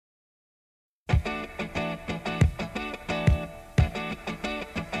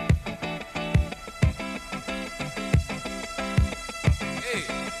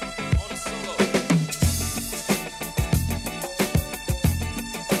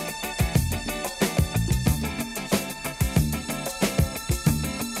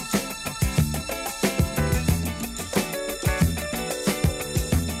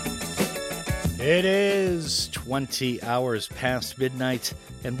It is 20 hours past midnight,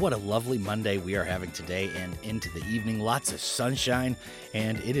 and what a lovely Monday we are having today and into the evening. Lots of sunshine,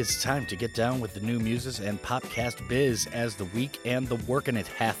 and it is time to get down with the new Muses and Popcast biz as the week and the workin' it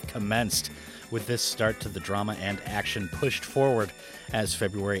hath commenced, with this start to the drama and action pushed forward as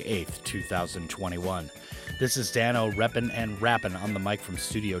February 8th, 2021. This is Dano reppin' and rappin' on the mic from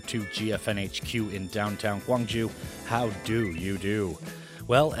Studio 2 GFNHQ in downtown Gwangju. How do you do?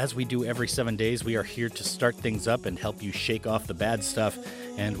 Well, as we do every 7 days, we are here to start things up and help you shake off the bad stuff.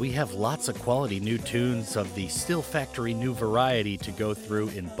 And we have lots of quality new tunes of the Still Factory new variety to go through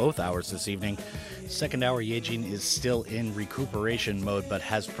in both hours this evening. Second hour, Yejin is still in recuperation mode, but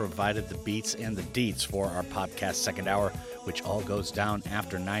has provided the beats and the deets for our podcast second hour, which all goes down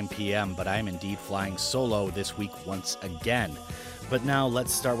after 9 p.m. But I am indeed flying solo this week once again. But now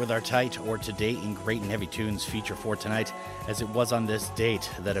let's start with our tight or Today in Great and Heavy Tunes feature for tonight, as it was on this date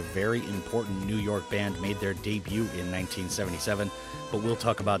that a very important New York band made their debut in 1977, but we'll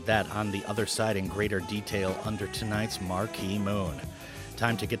talk about that on the other side in greater detail under tonight's Marquee Moon.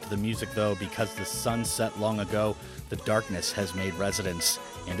 Time to get to the music though, because the sun set long ago, the darkness has made residence,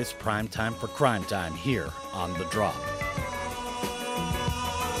 and it's prime time for crime time here on The Drop.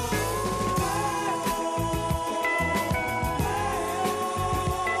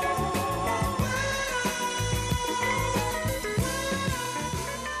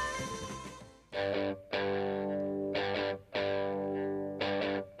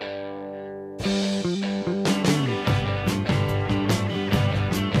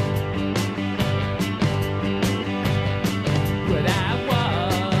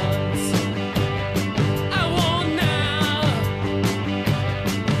 I want now.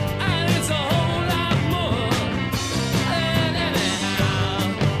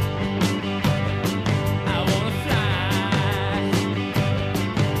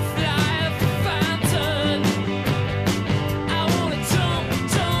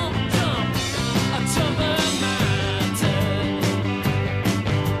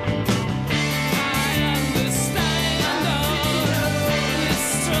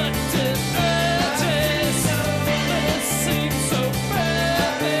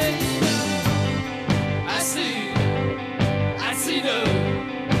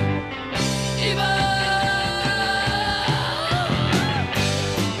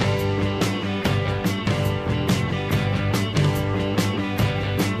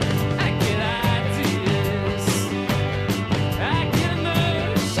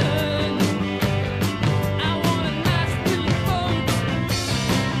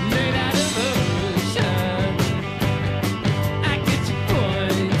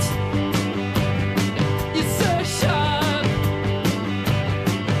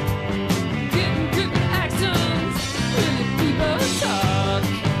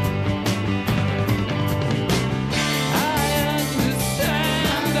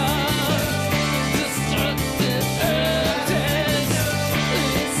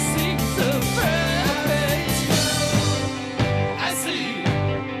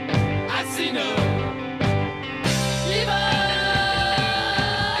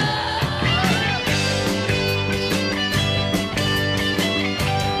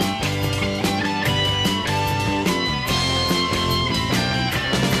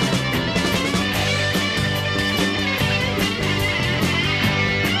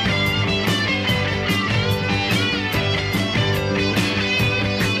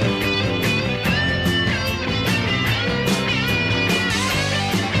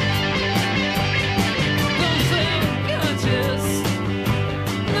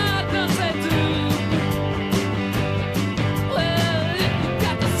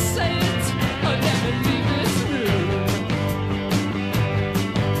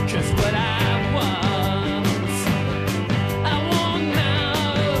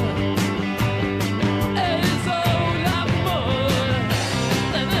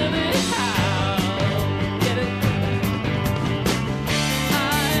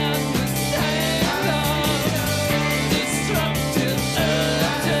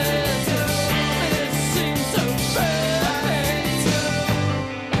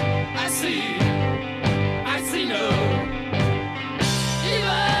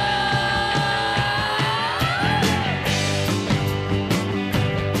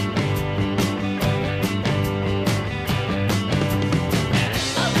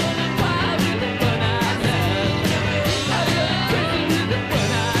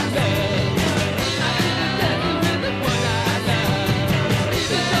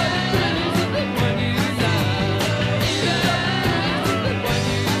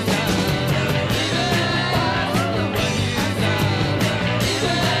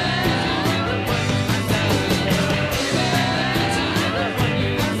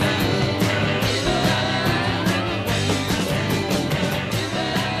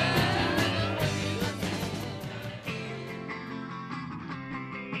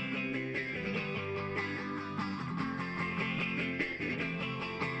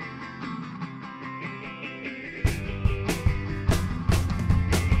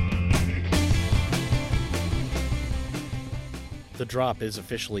 The Drop is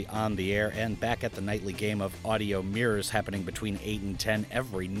officially on the air and back at the nightly game of audio mirrors happening between 8 and 10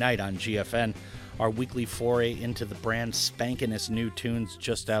 every night on GFN. Our weekly foray into the brand spankinest new tunes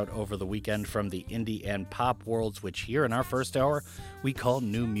just out over the weekend from the indie and pop worlds, which here in our first hour we call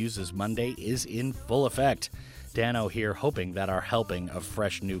New Muses Monday, is in full effect. Dano here, hoping that our helping of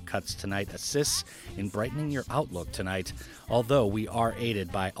fresh new cuts tonight assists in brightening your outlook tonight, although we are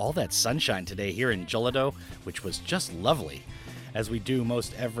aided by all that sunshine today here in Jolido, which was just lovely. As we do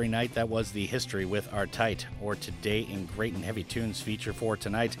most every night, that was the history with our tight, or Today in Great and Heavy Tunes feature for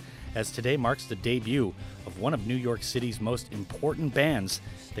tonight, as today marks the debut of one of New York City's most important bands.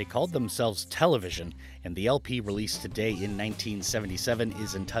 They called themselves Television, and the LP released today in 1977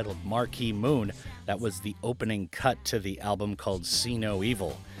 is entitled Marquee Moon. That was the opening cut to the album called See No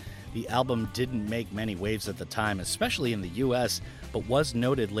Evil. The album didn't make many waves at the time, especially in the US, but was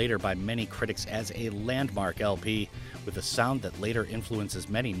noted later by many critics as a landmark LP, with a sound that later influences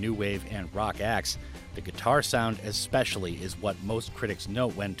many new wave and rock acts. The guitar sound especially is what most critics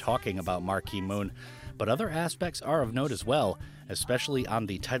note when talking about Marquee Moon, but other aspects are of note as well, especially on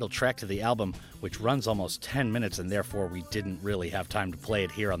the title track to the album, which runs almost 10 minutes, and therefore we didn't really have time to play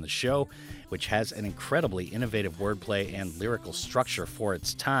it here on the show, which has an incredibly innovative wordplay and lyrical structure for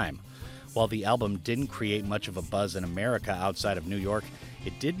its time. While the album didn't create much of a buzz in America outside of New York,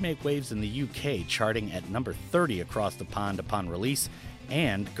 it did make waves in the UK, charting at number 30 across the pond upon release,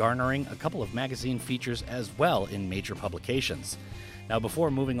 and garnering a couple of magazine features as well in major publications. Now,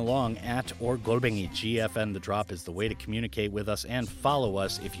 before moving along, at or Golbengi GFN The Drop is the way to communicate with us and follow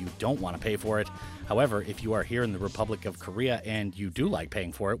us if you don't want to pay for it. However, if you are here in the Republic of Korea and you do like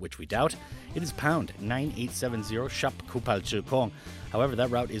paying for it, which we doubt, it is pound 9870 shop kupal chukong. However, that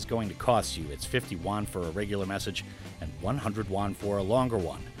route is going to cost you. It's 50 won for a regular message and 100 won for a longer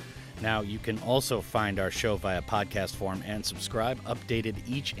one. Now, you can also find our show via podcast form and subscribe, updated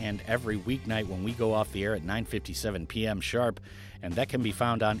each and every weeknight when we go off the air at 9:57 p.m. sharp, and that can be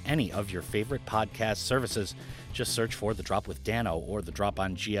found on any of your favorite podcast services. Just search for The Drop with Dano, or The Drop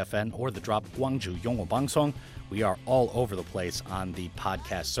on GFN, or The Drop Gwangju Yongwo Bangsong. We are all over the place on the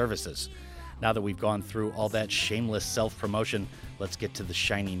podcast services. Now that we've gone through all that shameless self-promotion, let's get to the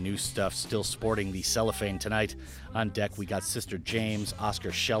shiny new stuff still sporting the cellophane tonight. On deck, we got Sister James,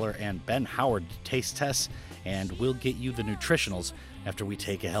 Oscar Scheller, and Ben Howard taste tests, and we'll get you the nutritionals after we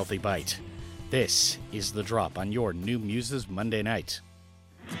take a healthy bite. This is The Drop on your New Muses Monday night.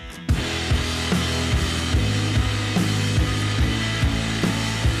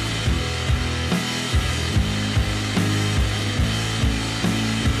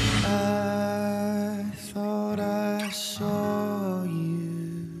 Saw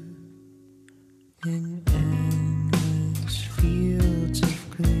you in endless fields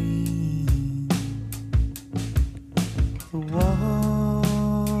of green. The water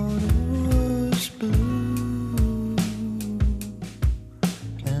was blue.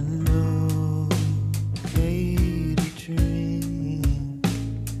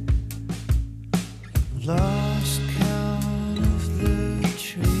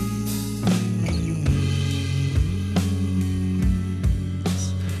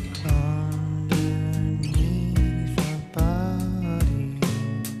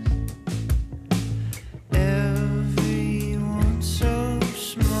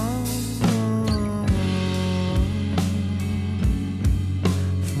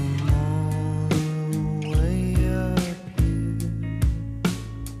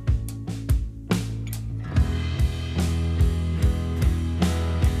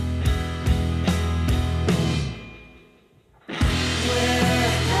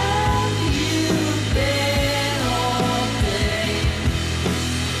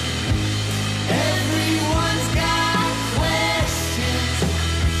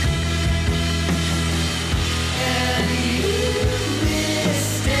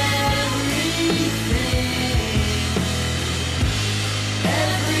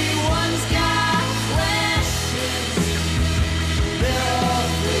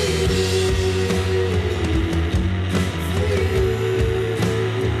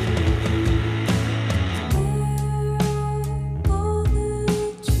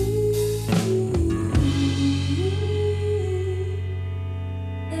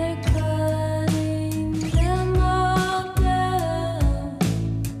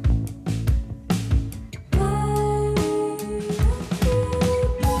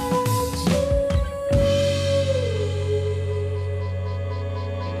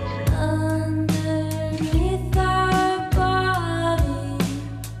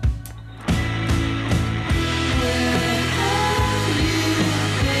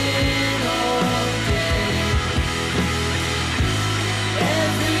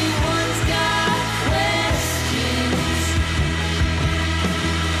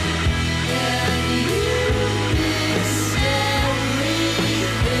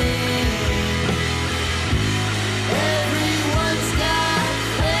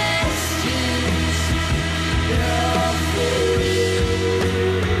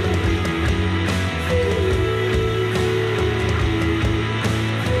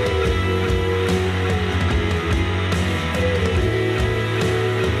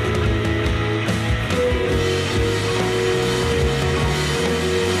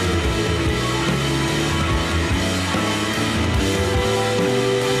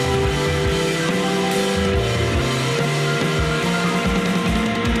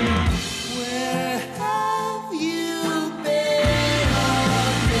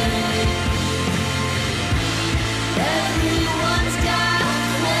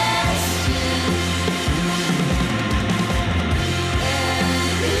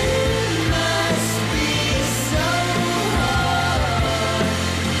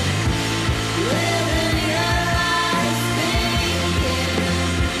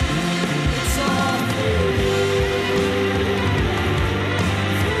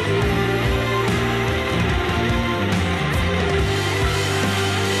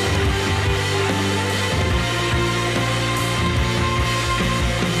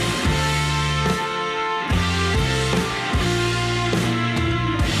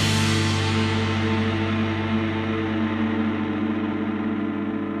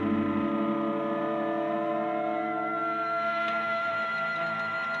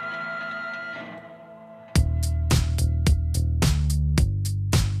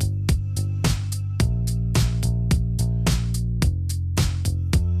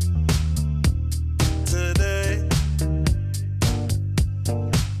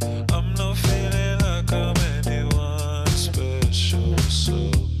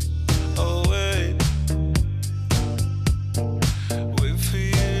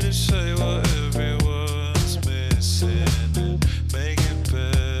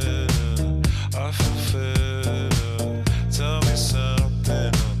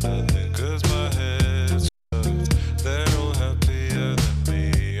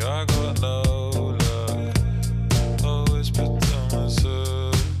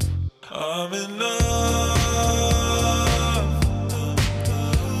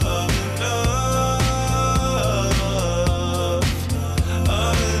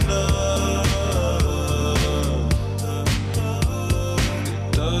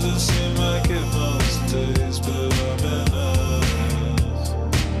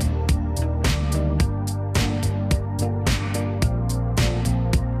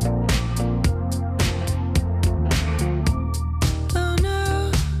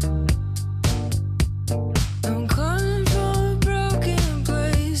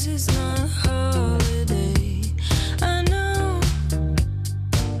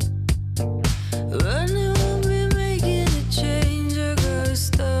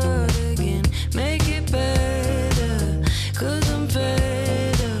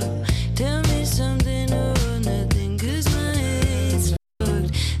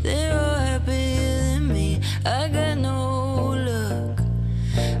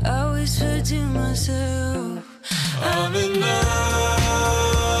 myself. I'm in love.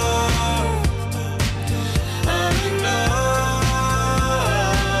 I'm in love.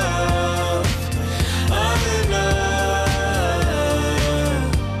 I'm in love.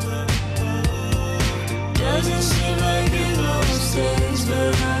 Doesn't seem like it most days,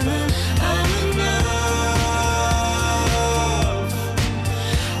 but I'm in love.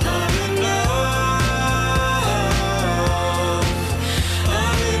 I'm in love.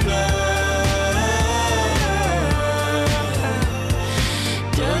 I'm in love.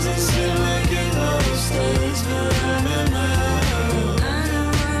 Doesn't seem like it most days, but I'm in love. I know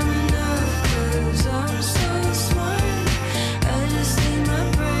I'm enough, 'cause I'm so smart. I just need my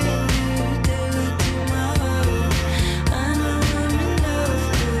brain to do it to my heart. I know I'm enough,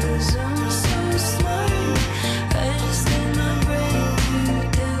 'cause I'm so smart. I just need my brain to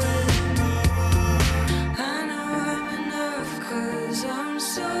do it. I know I'm enough, 'cause I'm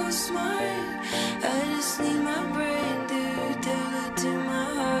so smart. I just need my brain to tell it to my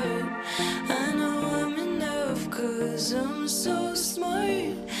heart. I know I'm enough, 'cause I'm so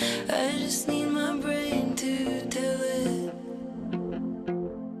smart. I just need my brain to tell it.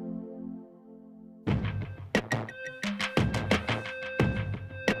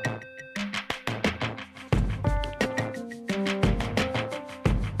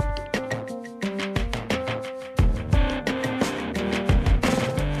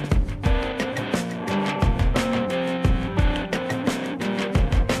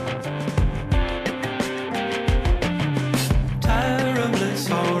 Terribly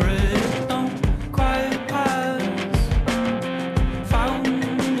sorry, don't quite pass. Found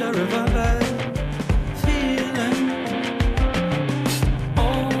a riverbed, feeling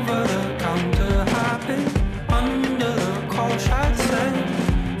over the counter, happy under the cosh, I'd say.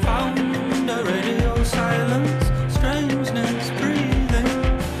 Found a radio silence, strangeness breathing.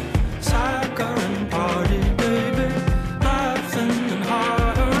 Saccharine party, baby, laughing and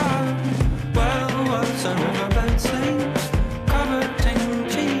hard around. Well, was a riverbed sleep, coveting,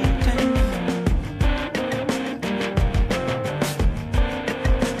 cheating.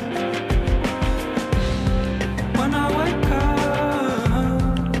 When I wake up,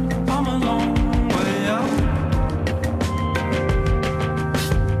 I'm a long way out.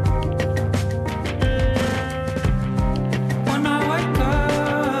 When I wake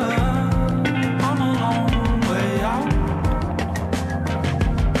up, I'm a long way out.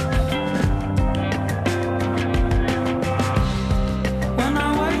 When I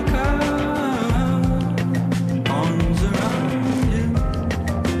wake up, arms around you.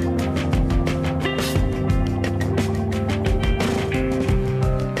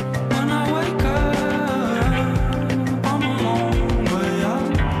 When I wake up, I'm a long way out.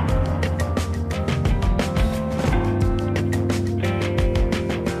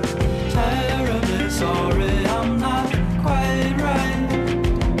 Terribly sorry, I'm not quite right.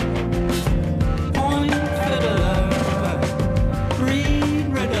 Point fiddler, read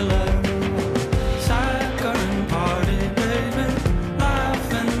riddler, saccharine party, baby,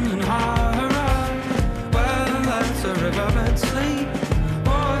 laughing and hard. Well, that's a riverbed sleep.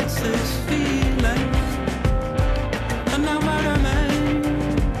 What's this feeling? And no matter me,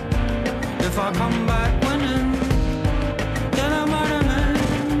 if I come back winning, yeah, no matter me.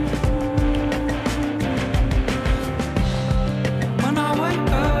 When I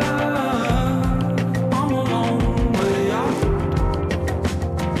wake up, I'm a long way out.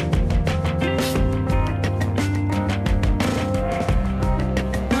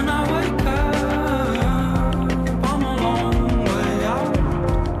 When I wake up, I'm a long way out.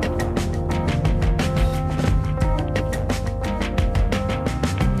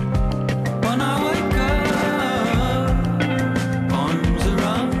 When I wake up,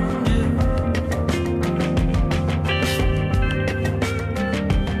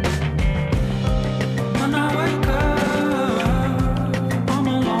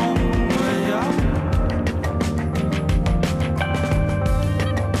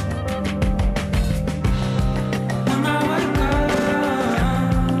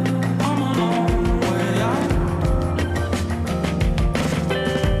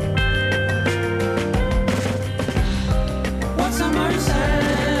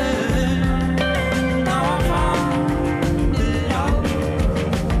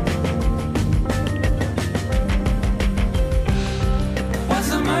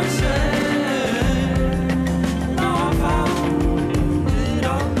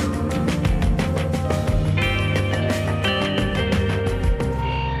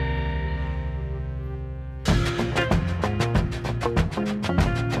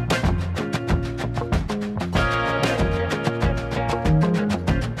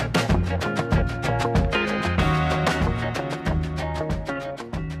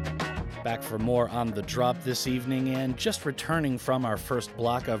 more on the drop this evening, and just returning from our first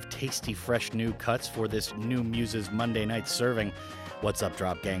block of tasty, fresh new cuts for this new Muses Monday night serving. What's up,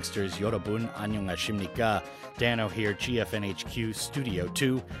 Drop Gangsters? Yorobun 안녕하십니까? Dano here, GFNHQ Studio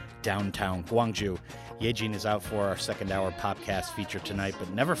 2, downtown Gwangju. Yejin is out for our second hour Popcast feature tonight, but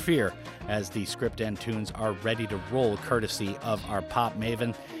never fear, as the script and tunes are ready to roll courtesy of our pop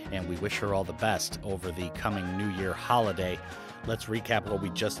maven, and we wish her all the best over the coming New Year holiday. Let's recap what we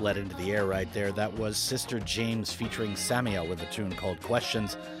just let into the air right there. That was Sister James featuring Samia with a tune called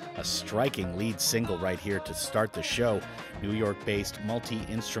Questions, a striking lead single right here to start the show. New York-based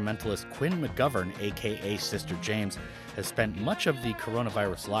multi-instrumentalist Quinn McGovern, aka Sister James, has spent much of the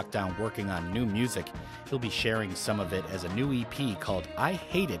coronavirus lockdown working on new music. He'll be sharing some of it as a new EP called I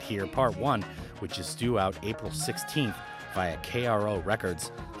Hate It Here Part 1, which is due out April 16th via KRO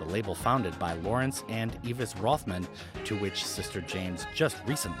Records, the label founded by Lawrence and Evis Rothman, to which Sister James just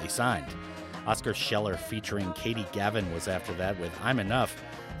recently signed. Oscar Scheller featuring Katie Gavin was after that with I'm Enough.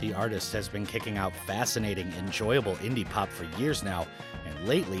 The artist has been kicking out fascinating, enjoyable indie pop for years now, and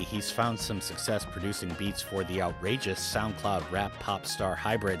lately he's found some success producing beats for the outrageous SoundCloud rap pop star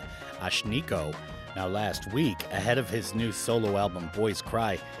hybrid Ashniko. Now last week, ahead of his new solo album Boys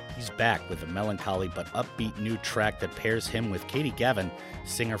Cry, he's back with a melancholy but upbeat new track that pairs him with Katie Gavin,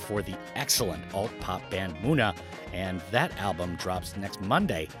 singer for the excellent alt-pop band Muna, and that album drops next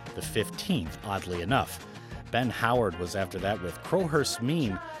Monday, the 15th, oddly enough. Ben Howard was after that with Crowhurst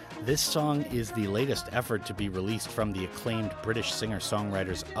Meme. This song is the latest effort to be released from the acclaimed British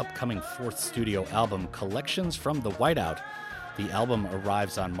singer-songwriter's upcoming fourth studio album, Collections from the Whiteout. The album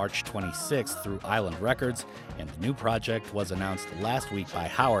arrives on March 26th through Island Records, and the new project was announced last week by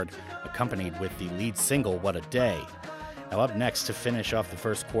Howard, accompanied with the lead single, What a Day. Now up next to finish off the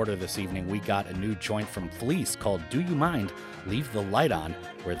first quarter this evening, we got a new joint from Fleece called Do You Mind? Leave the Light On,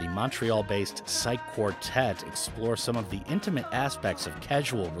 where the Montreal-based Psych Quartet explores some of the intimate aspects of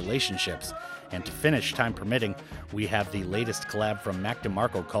casual relationships. And to finish, time permitting, we have the latest collab from Mac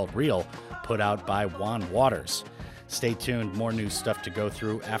DeMarco called Real, put out by Juan Wauters. Stay tuned, more new stuff to go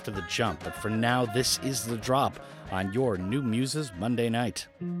through after the jump, but for now, this is The Drop on your New Muses Monday night.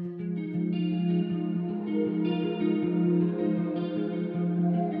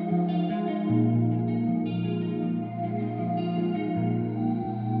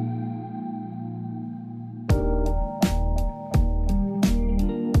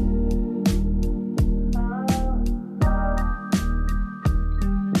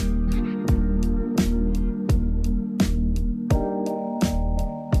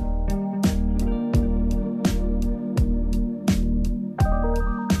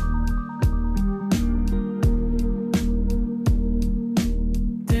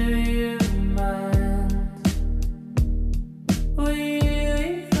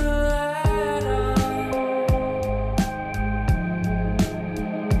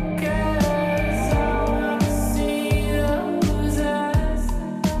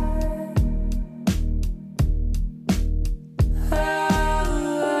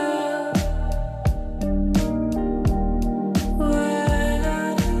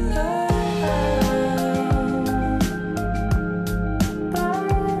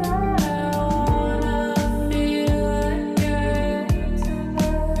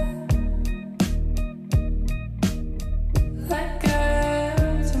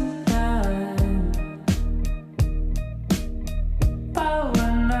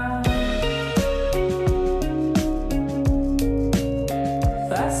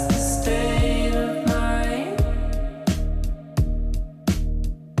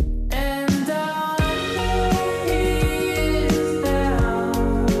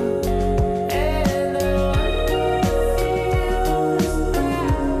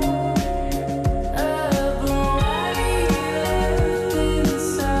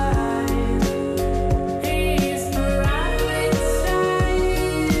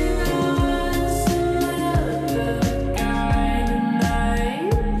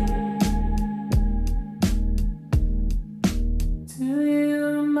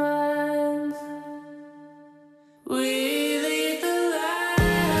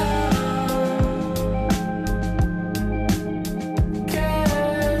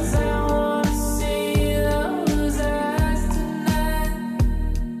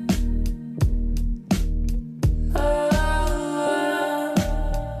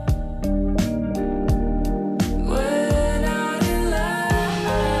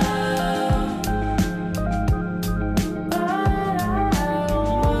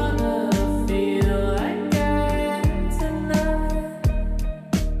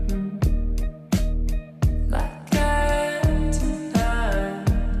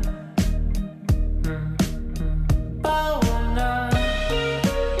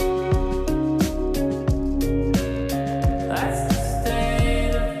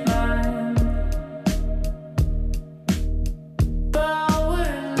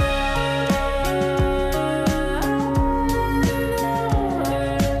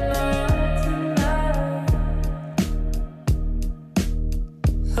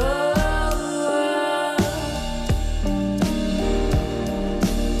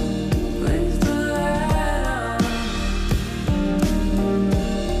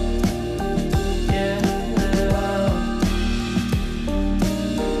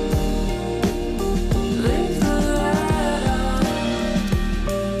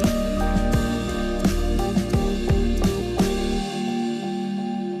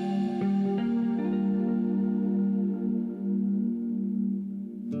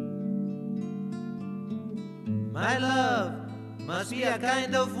 My love must be a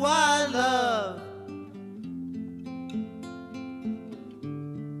kind of wild love.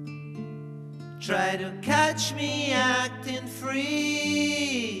 Try to catch me acting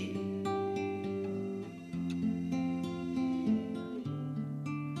free.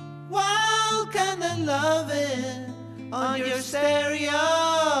 Wild kind of loving on your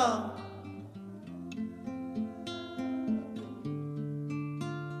stereo.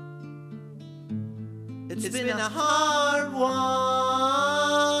 It's been a hard one.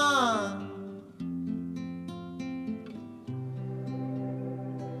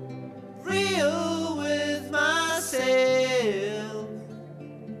 Real with myself.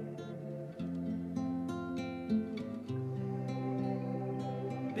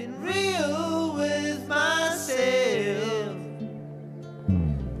 Been real with myself.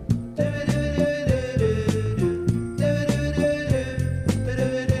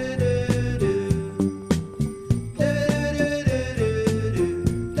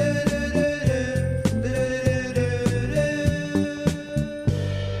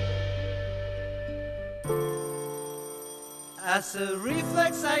 As a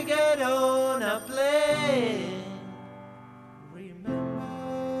reflex I get on a plane. Remember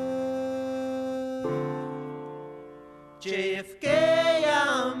JFK,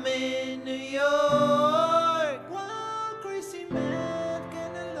 I'm in New York. One crazy man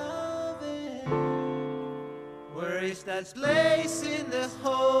kinda love it. Where is that place in the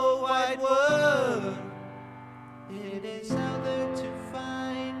whole wide world? It is out there to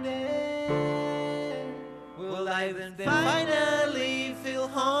find it. Will I then finally feel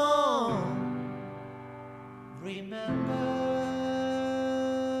home? Remember,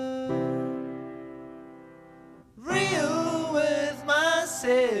 real with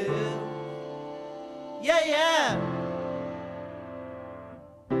myself. Yeah, yeah.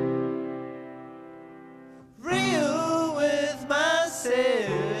 Real with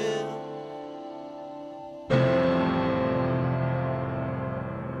myself.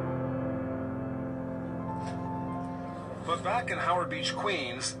 But back in Howard Beach,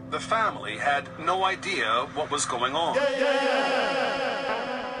 Queens, the family had no idea what was going on.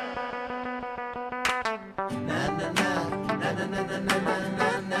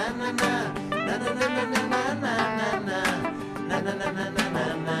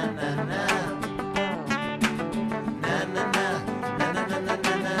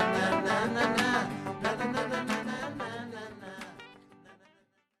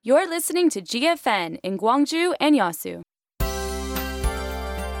 You're listening to GFN in Gwangju and Yasu.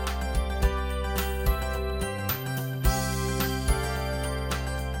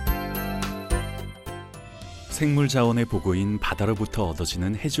 생물 자원의 보고인 바다로부터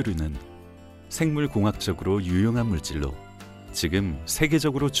얻어지는 해조류는 생물공학적으로 유용한 물질로 지금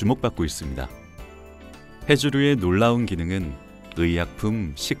세계적으로 주목받고 있습니다. 해조류의 놀라운 기능은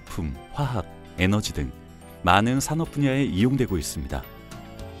의약품, 식품, 화학, 에너지 등 많은 산업 분야에 이용되고 있습니다.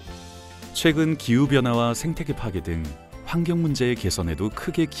 최근 기후변화와 생태계 파괴 등 환경 문제의 개선에도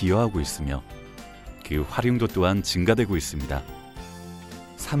크게 기여하고 있으며 그 활용도 또한 증가되고 있습니다.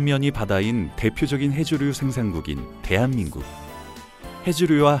 삼면이 바다인 대표적인 해조류 생산국인 대한민국.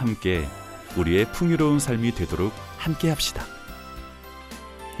 해조류와 함께 우리의 풍요로운 삶이 되도록 함께합시다.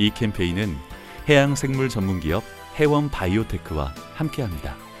 이 캠페인은 해양생물 전문기업 해원 바이오테크와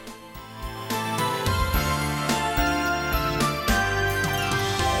함께합니다.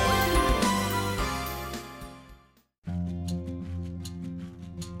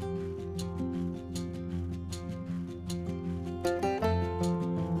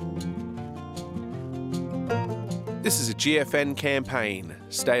 This is a GFN campaign.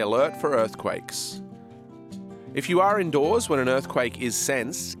 Stay alert for earthquakes. If you are indoors when an earthquake is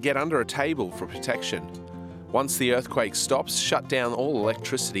sensed, get under a table for protection. Once the earthquake stops, shut down all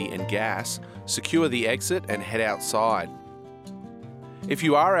electricity and gas, secure the exit and head outside. If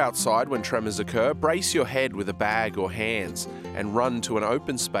you are outside when tremors occur, brace your head with a bag or hands and run to an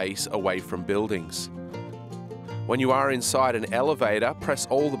open space away from buildings. When you are inside an elevator, press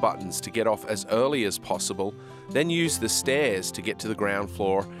all the buttons to get off as early as possible, then use the stairs to get to the ground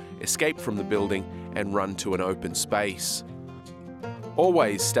floor, escape from the building and run to an open space.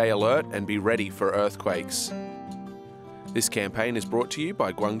 Always stay alert and be ready for earthquakes. This campaign is brought to you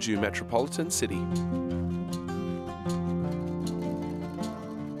by Gwangju Metropolitan City.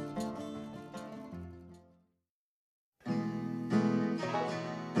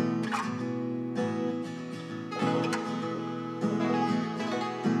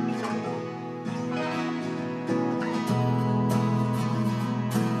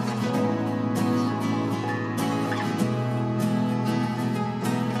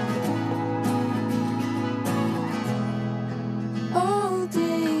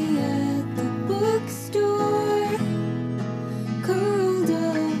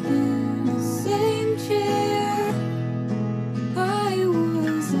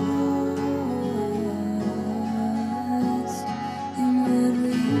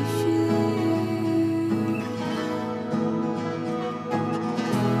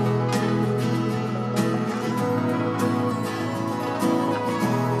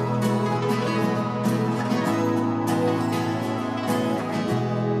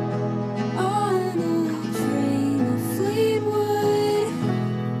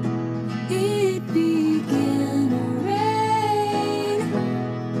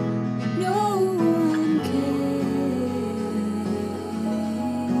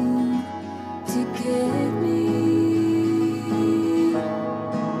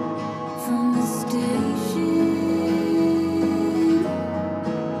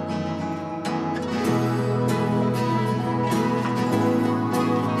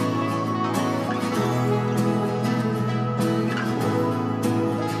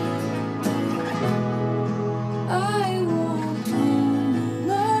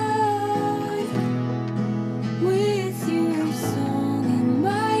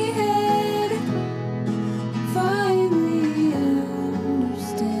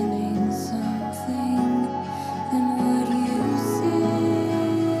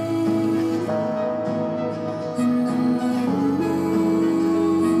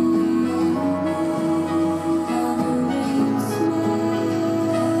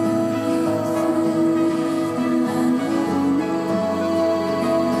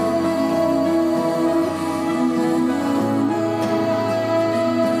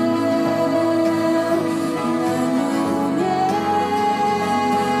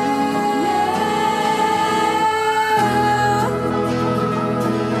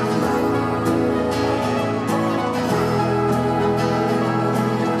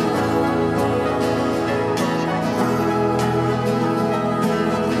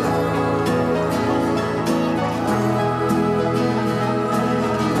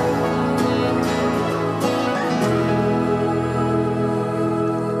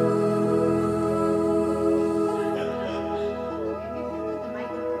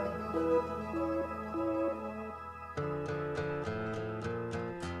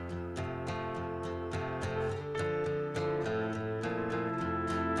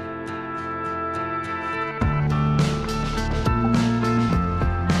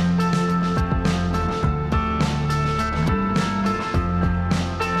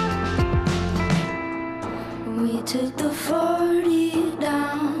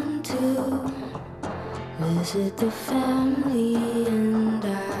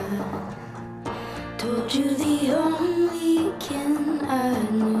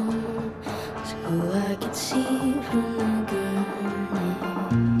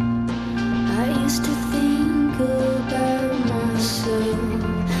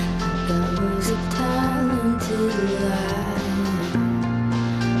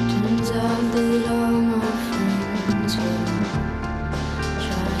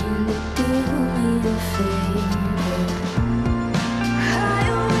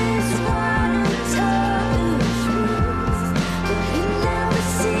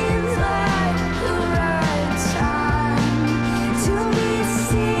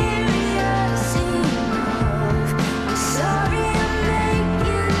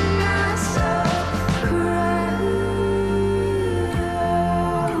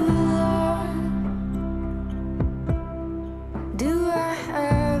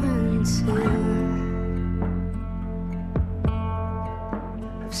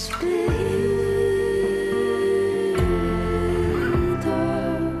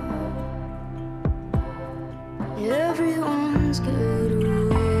 Everyone's good.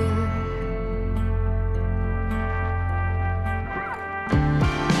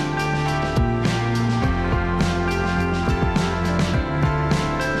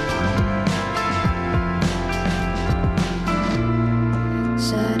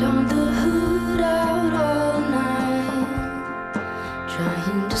 Sat on the hood out all night,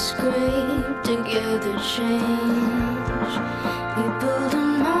 trying to scrape together change. We pulled a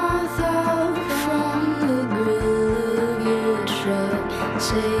mouth out from the grill of your truck,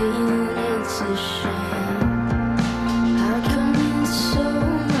 saying it's a shame. How come it's so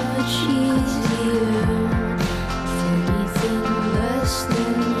much easier for anything less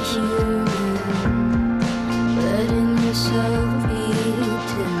than human? Letting yourself be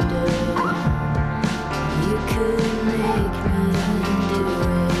tender. You could make me do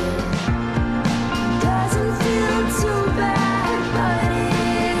it. Doesn't feel too bad, but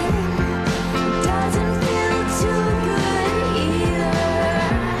it doesn't feel too good either.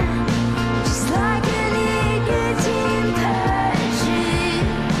 Just like a nicotine patch, it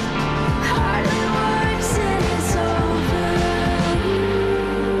hardly works and it's over.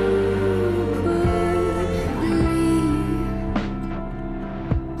 Put me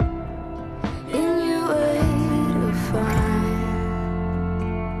in your way to find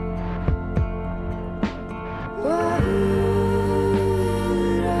what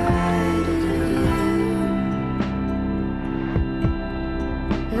I do,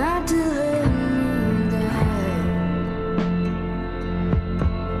 not to let me die.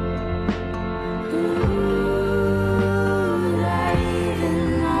 Would I even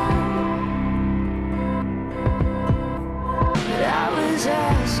know what I was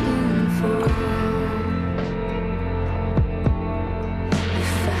asking for?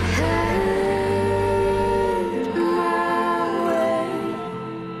 If I had my way,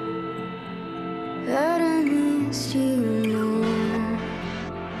 I'd have missed you more.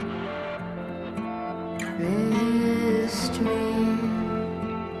 Missed me.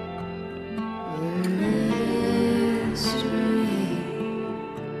 You missed me.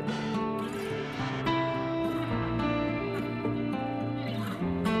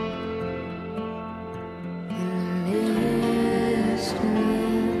 Missed me.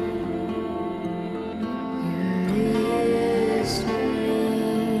 Missed me.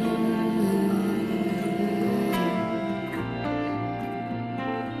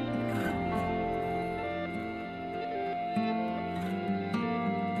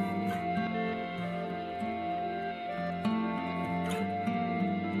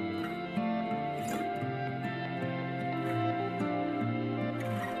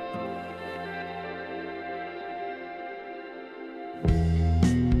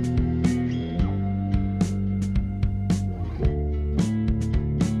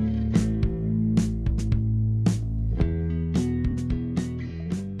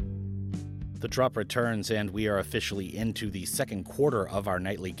 The drop returns, and we are officially into the second quarter of our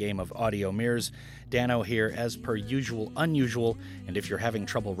nightly game of audio mirrors. Dano here, as per usual, unusual, and if you're having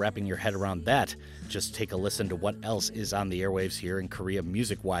trouble wrapping your head around that, just take a listen to what else is on the airwaves here in Korea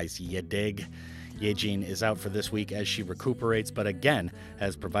music-wise, ya dig? Yejin is out for this week as she recuperates, but again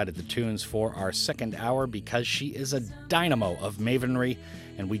has provided the tunes for our second hour because she is a dynamo of mavenry,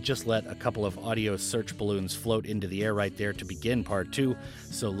 and we just let a couple of audio search balloons float into the air right there to begin part two,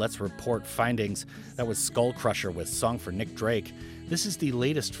 so let's report findings. That was Skullcrusher with Song for Nick Drake. This is the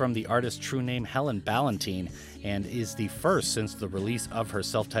latest from the artist's true name, Helen Ballantine, and is the first since the release of her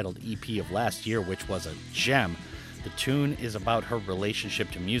self-titled EP of last year, which was a gem. The tune is about her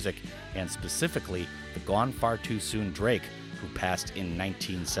relationship to music, and specifically the gone far too soon Drake, who passed in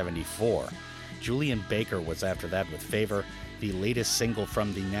 1974. Julien Baker was after that with Favor, the latest single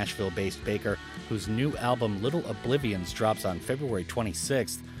from the Nashville-based Baker, whose new album Little Oblivions drops on February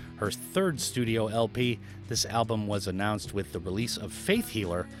 26th. Her third studio LP. This album was announced with the release of Faith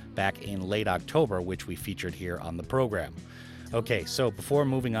Healer back in late October, which we featured here on the program. Okay, so before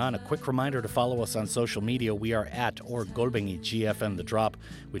moving on, a quick reminder to follow us on social media. We are at Orgolbengi GFM The Drop,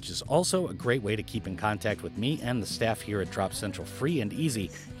 which is also a great way to keep in contact with me and the staff here at Drop Central, free and easy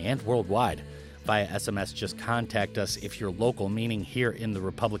and worldwide. Via SMS, just contact us if you're local, meaning here in the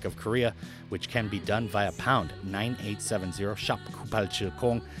Republic of Korea, which can be done via pound 9870 shop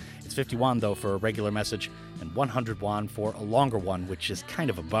kupalchilkong. It's 50 won though for a regular message and 100 won for a longer one, which is kind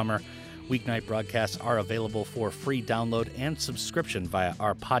of a bummer. Weeknight broadcasts are available for free download and subscription via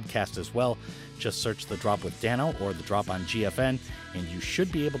our podcast as well. Just search The Drop with Dano or The Drop on GFN, and you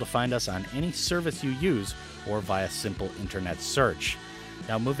should be able to find us on any service you use or via simple internet search.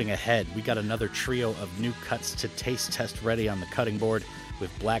 Now moving ahead, we got another trio of new cuts to taste test ready on the cutting board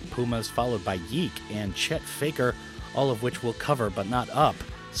with Black Pumas followed by Yeek and Chet Faker, all of which will cover but not up,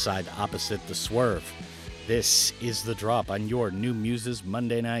 side opposite the swerve. This is The Drop on your New Muses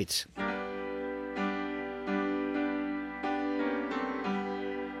Monday night.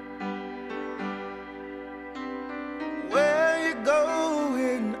 Where you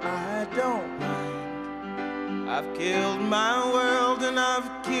going, I don't mind. I've killed my world and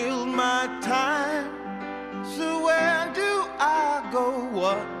I've killed my time. So where do I go,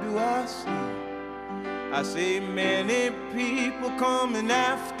 what do I see? I see many people coming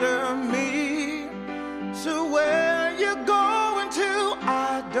after me. So where you going to,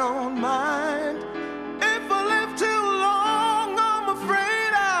 I don't mind. If I live too long, I'm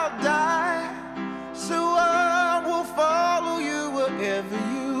afraid I'll die. So I will follow you wherever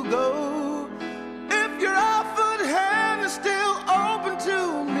you go. If your offered hand is still open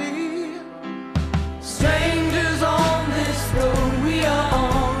to me. Strangers on this road we are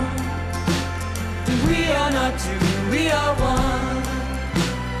on. We are not two, we are one.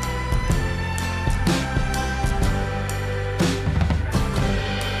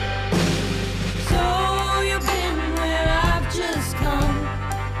 So you've been where I've just come,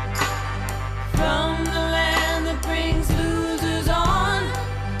 from the land that brings losers on.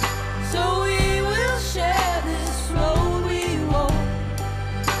 So we will share this road we walk,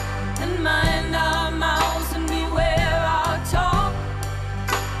 and mind our mouths and beware our talk.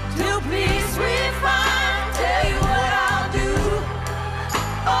 Till peace we find, tell you what I'll do.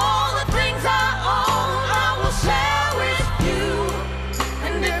 All the things I own, I will share with you.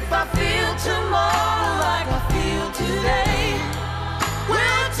 And if I feel tomorrow like I feel today,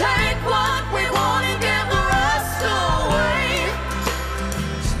 we'll take what we want and give the rest away.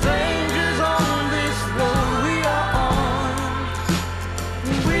 Strangers on this road we are on.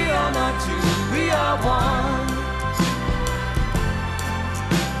 We are not two, we are one.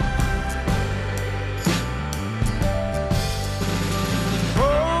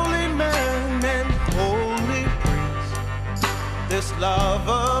 Holy man and holy priest, this love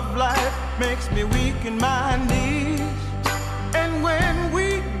of life makes me weak in my knees. And when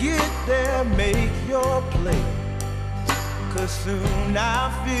we get there, make your play, 'cause soon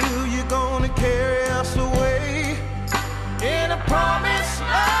I feel you're gonna carry us away. In a promise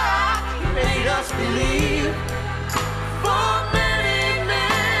like you made us believe. For many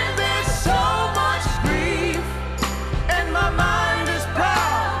men there's so much grief, and my mind is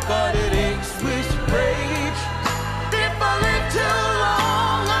proud, but it aches with rage. If I live too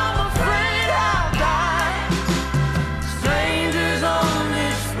long, I'm afraid I'll die. Strangers on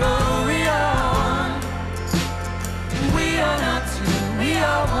this road we are on. We are not two, we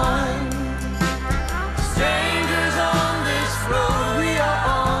are one. Strangers on this road we are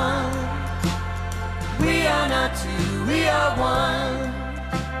on. We are not two, we are one.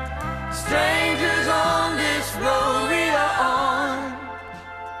 Strangers on this road we are on.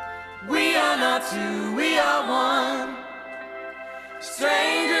 We are not two, we are one.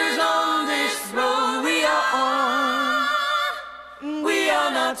 Strangers on this road we are on. We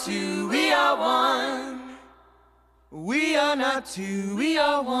are not two, we are one. We are not two, we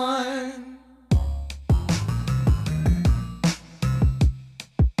are one.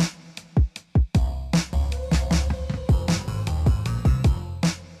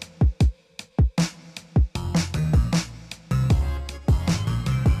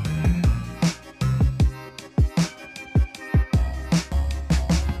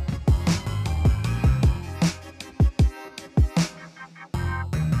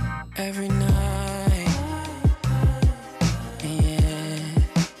 Every night, yeah,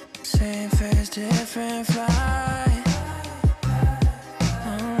 same face, different flight.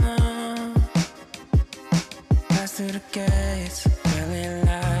 Oh no, pass through the gates, really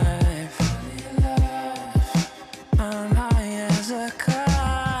life. I'm high as a kite.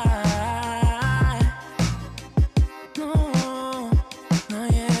 No, no,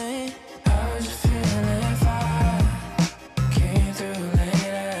 yeah. How would you feel if I came through late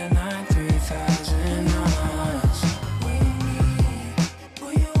at night, 3,000 miles? We need,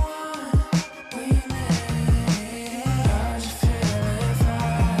 what you want, we need. How would you feel if I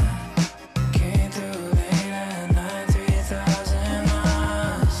came through late at night, 3,000 miles?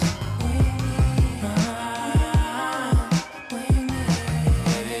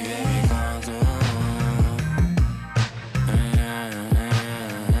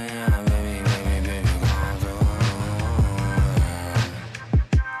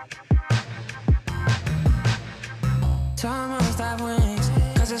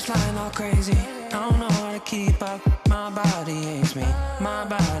 My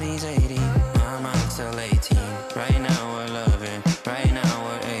body's 80, my mind's still 18. Right now we're loving, right now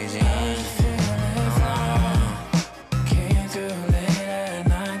we're aging. Came through late at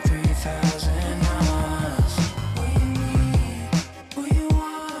night, 3,000 miles. What you need, what you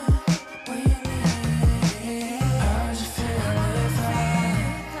want, what you need. How's it feel if I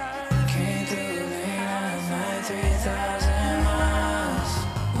came through late at night, 3,000 miles.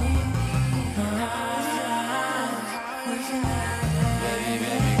 What you need, baby,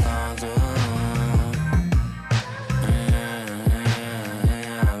 baby, come through. Baby,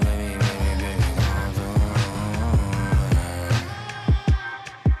 baby, baby, come through.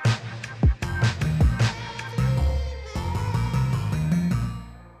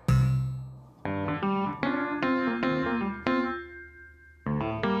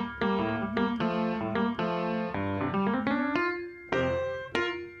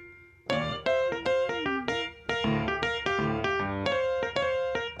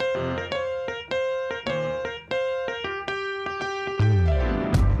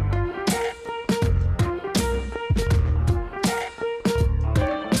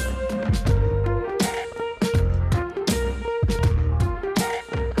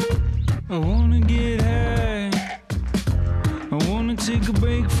 I wanna get high. I wanna take a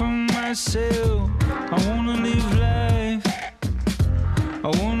break from myself. I wanna live life. I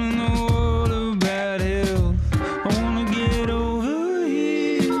wanna know all about health. I wanna get over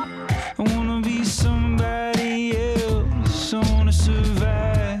it. I wanna be somebody else. I wanna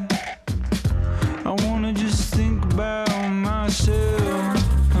survive. I wanna just think about myself.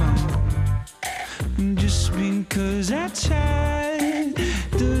 Just because I tried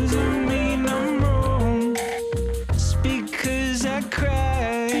doesn't mean I'm wrong. Just because I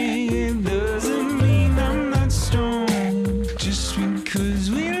cry, it doesn't mean I'm not strong. Just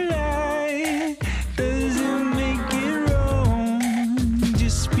because we lie doesn't make it wrong.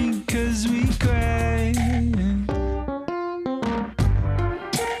 Just because we cry.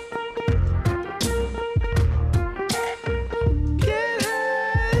 Get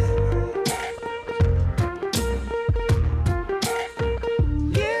high.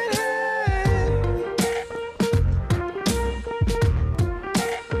 Get high.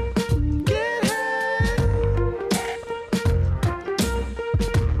 Get high.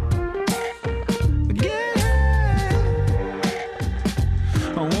 Get high.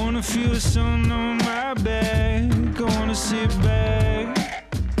 I wanna feel the sun on my back. I wanna sit back.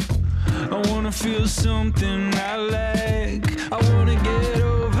 I wanna feel something I like. I wanna get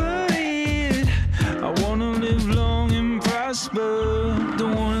over it. I wanna live long and prosper.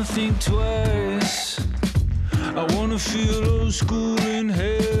 Don't wanna think twice. I wanna feel old school in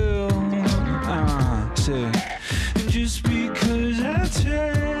hell. Say, just because I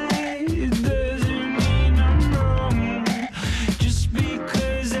try, it doesn't mean I'm wrong. Just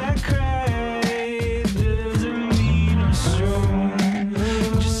because I cry, it doesn't mean I'm strong.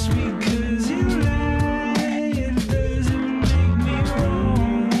 Just because you lie, it doesn't make me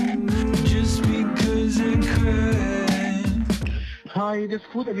wrong. Just because I cry. Hi, this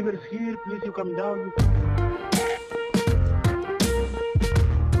food delivery is here. Please, you come down.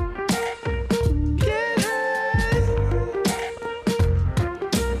 Get high.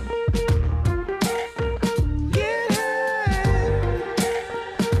 Get high. Get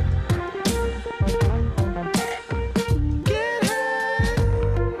high.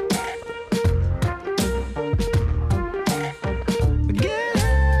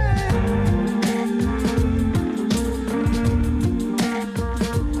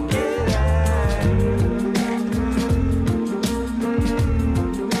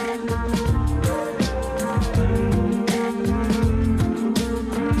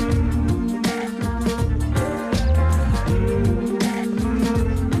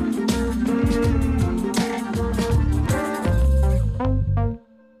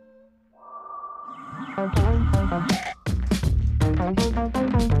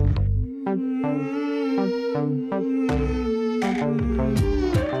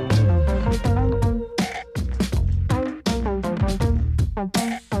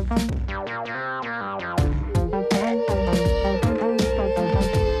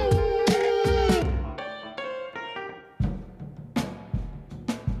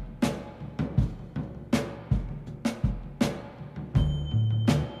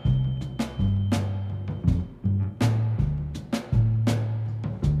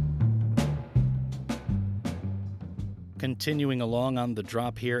 Get Continuing along on the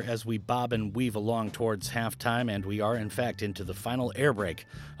drop here as we bob and weave along towards halftime, and we are in fact into the final air break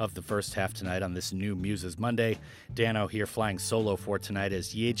of the first half tonight on this new Muses Monday. Dano here flying solo for tonight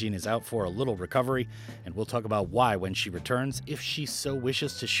as Yejin is out for a little recovery, and we'll talk about why when she returns, if she so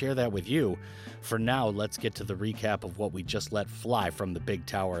wishes to share that with you. For now, let's get to the recap of what we just let fly from the big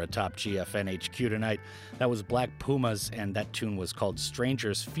tower atop GFN HQ tonight. That was Black Pumas, and that tune was called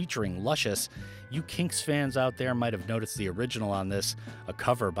Strangers featuring Lucious. You Kinks fans out there might have noticed the original on this, a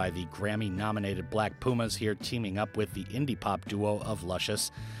cover by the Grammy-nominated Black Pumas here teaming up with the indie pop duo of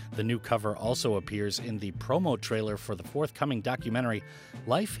Lucious. The new cover also appears in the promo trailer for the forthcoming documentary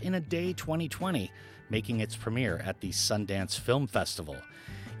Life in a Day 2020, making its premiere at the Sundance Film Festival.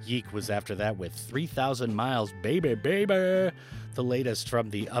 Yeek was after that with 3,000 Miles, Baby Baby, the latest from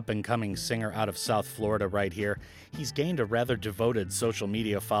the up-and-coming singer out of South Florida right here. He's gained a rather devoted social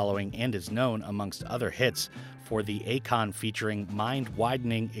media following and is known, amongst other hits, for the Akon featuring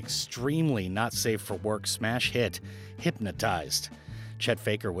mind-widening, extremely not safe for work smash hit, Hypnotized. Chet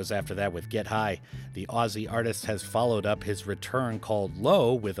Faker was after that with Get High. The Aussie artist has followed up his return called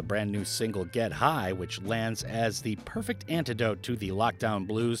Low with a brand new single Get High, which lands as the perfect antidote to the lockdown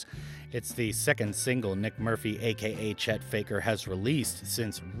blues. It's the second single Nick Murphy, aka Chet Faker, has released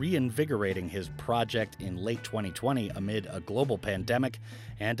since reinvigorating his project in late 2020 amid a global pandemic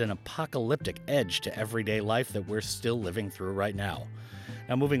and an apocalyptic edge to everyday life that we're still living through right now.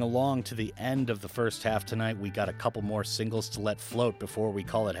 Now, moving along to the end of the first half tonight, we got a couple more singles to let float before we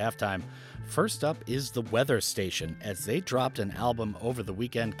call it halftime. First up is The Weather Station, as they dropped an album over the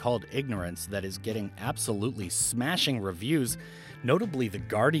weekend called Ignorance that is getting absolutely smashing reviews, notably The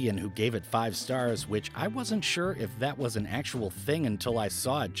Guardian, who gave it 5 stars, which I wasn't sure if that was an actual thing until I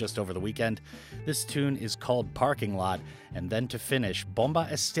saw it just over the weekend. This tune is called Parking Lot, and then to finish, Bomba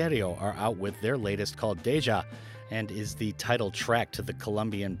Estereo are out with their latest called Deja, and is the title track to the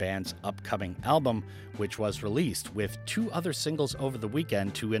Colombian band's upcoming album, which was released with 2 other singles over the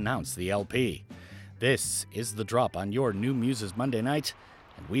weekend to announce the LP. This is The Drop on your new Muses Monday night,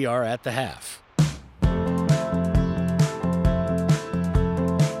 and we are at the half.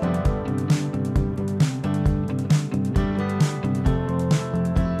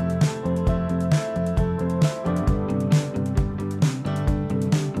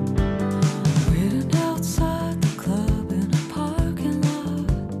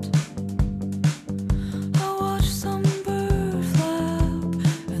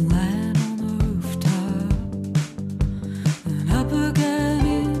 Up again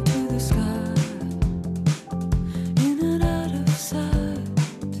into the sky.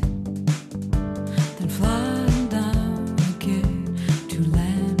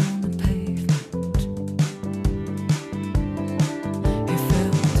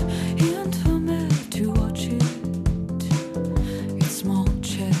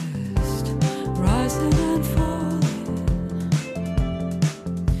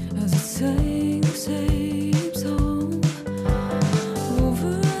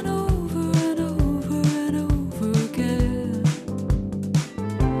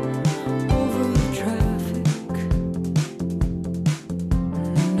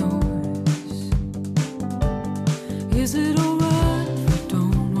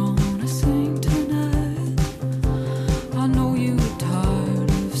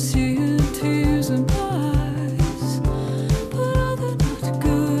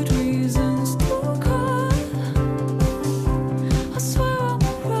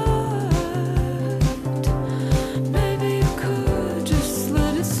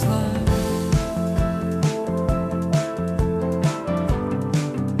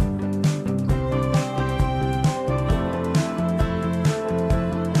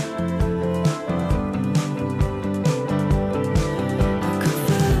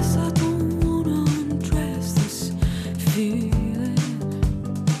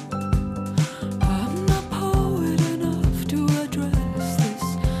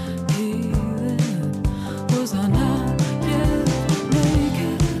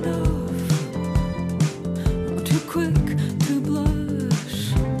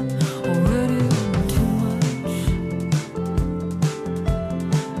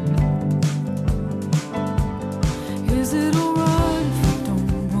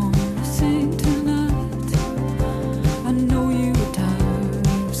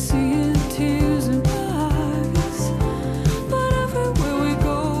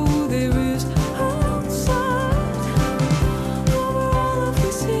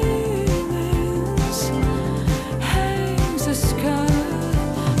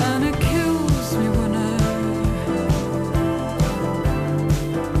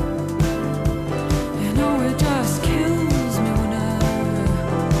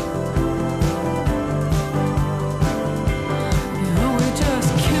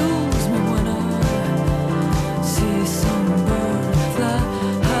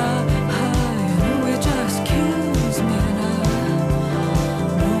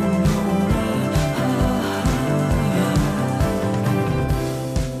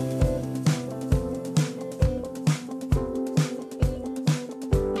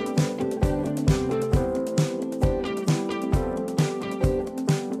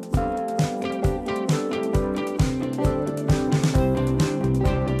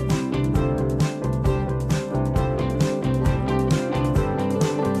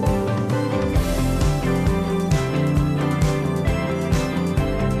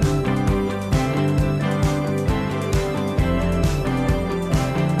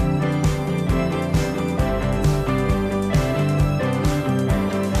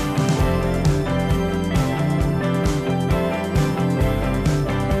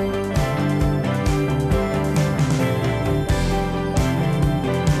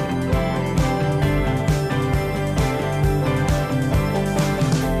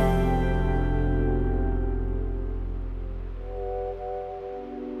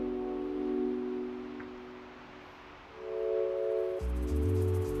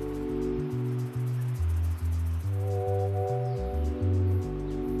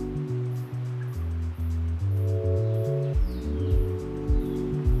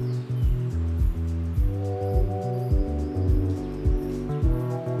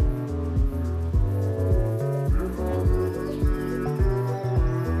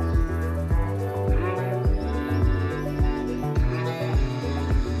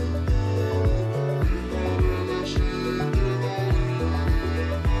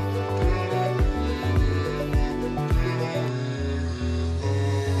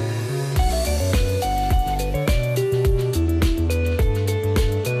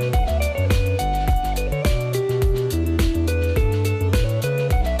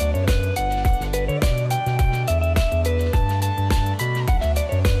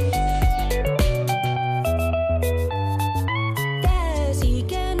 decir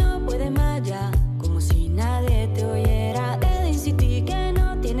que no puedes más ya, como si nadie te oyera. Deja de insistir que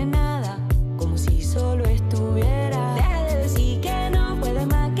no tienes nada, como si solo estuviera. Deja de decir que no puedes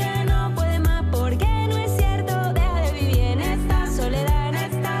más, porque no es cierto. Deja de vivir en esta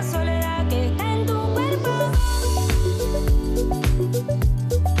soledad que está en tu cuerpo.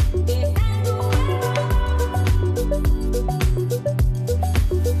 Que está en tu cuerpo.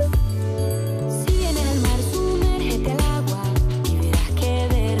 Si viene el mar, sumérgete al agua y verás que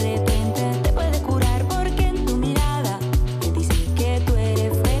de repente te puedes curar, porque en tu mirada te dice que tú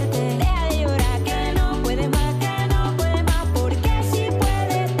eres fuerte. Deja de llorar que no puedes más, porque si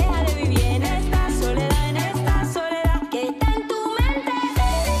puedes. Deja de vivir en esta soledad que está en tu mente.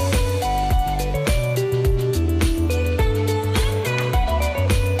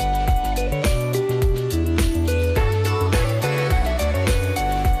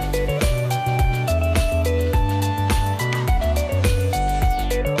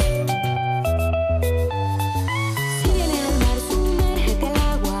 Si viene el mar, sumérgete al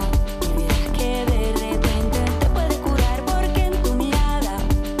agua y verás que de repente te puedes curar, porque en tu mirada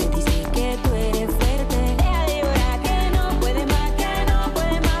te dice que tú eres fuerte. Deja de llorar que no puedes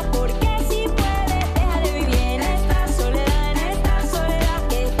más, porque si puedes. Deja de vivir en esta soledad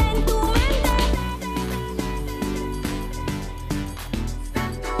que está en tu mente.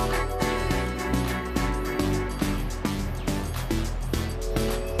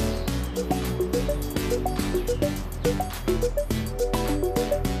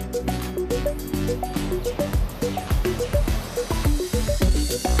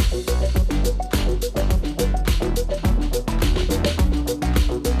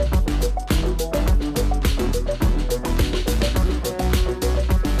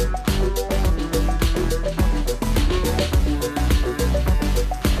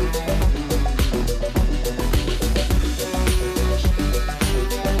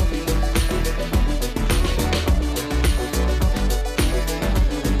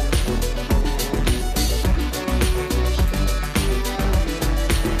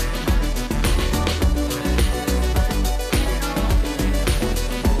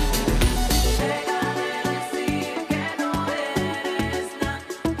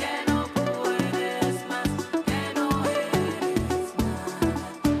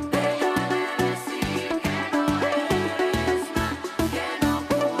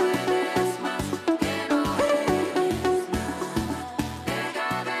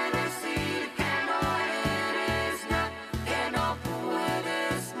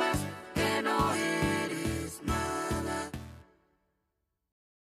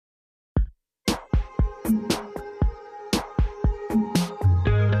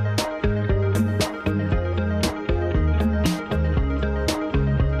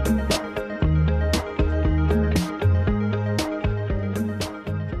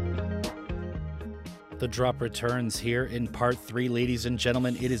 The drop returns here in part 3, ladies and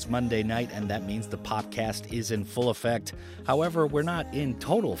gentlemen. It is Monday night, and that means the Popcast is in full effect. However, we're not in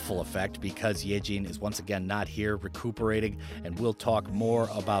total full effect because Yejin is once again not here recuperating, and we'll talk more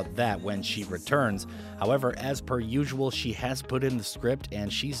about that when she returns. However, as per usual, she has put in the script,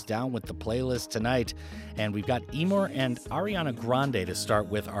 and she's down with the playlist tonight. And we've got IMUR and Ariana Grande to start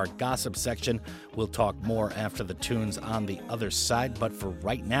with our gossip section. We'll talk more after the tunes on the other side, but for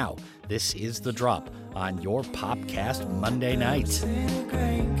right now, this is The Drop on your Popcast Monday night.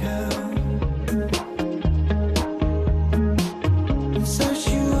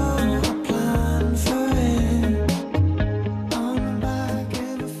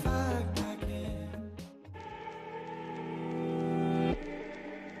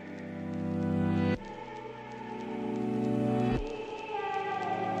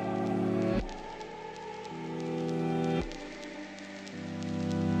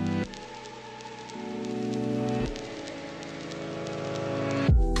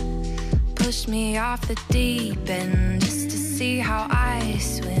 Push me off the deep end just to see how I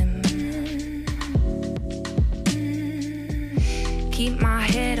swim. Keep my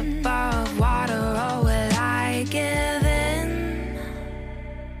head above water, or will I give in?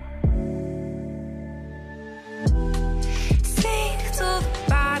 Sink to the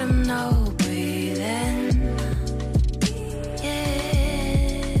bottom, no breathing.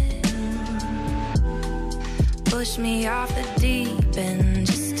 Yeah. Push me off the deep end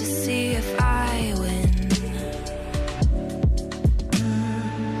just to see if I win.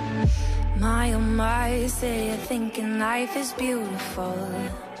 My oh my, say you're thinking life is beautiful.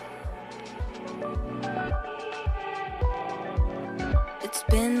 It's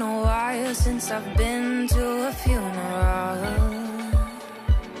been a while since I've been to a funeral.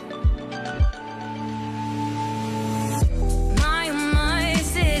 My oh my,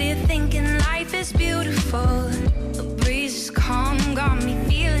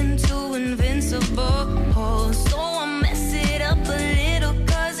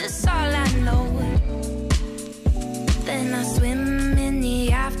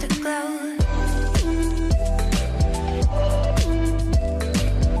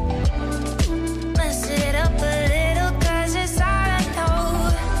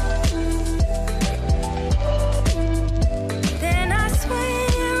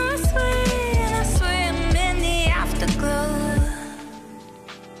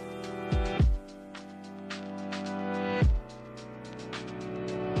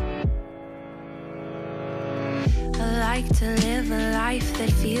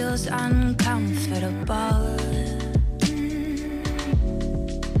 feels uncomfortable.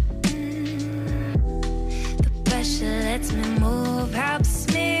 The pressure lets me move, helps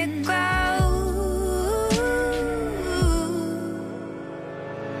me grow.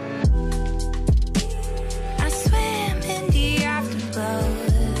 I swim in the afterglow.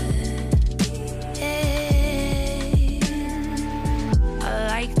 I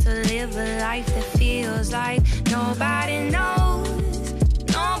like to live a life that feels like nobody knows,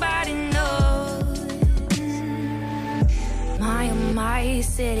 nobody knows. My, oh my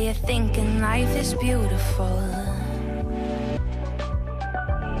city of thinking life is beautiful.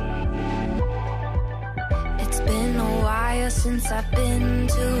 It's been a while since I've been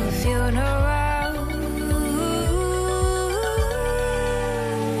to a funeral.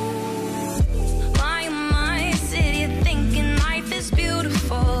 My, oh my city of thinking life is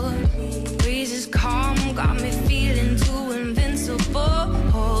beautiful. Breeze is calm, got me feeling too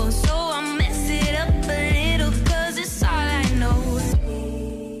invincible. So I mess it up a little, cause it's all I know.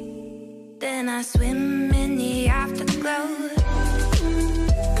 Then I swim in the afterglow.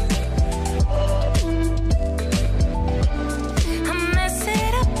 I mess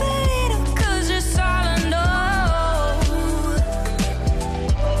it up a little, cause it's all I know.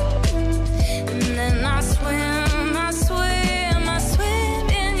 And then I swim, I swim, I swim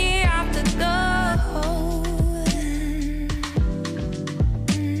in the afterglow.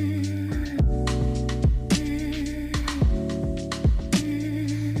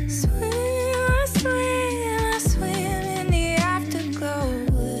 Swim, I swim, I swim in the afterglow.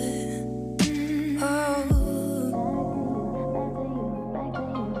 Oh.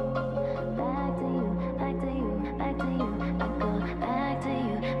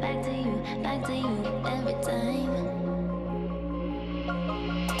 Every time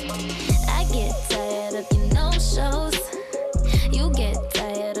I get tired of your no-shows, you get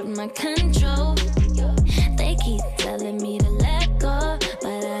tired of my control. They keep telling me to let go,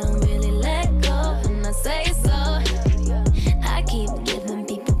 but I don't really let go when I say so. I keep giving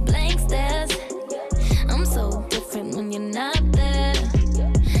people blank stares. I'm so different when you're not there.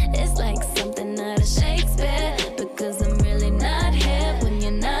 It's like something out of Shakespeare, because I'm really not here when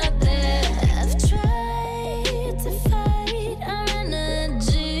you're not there. I've tried to fight our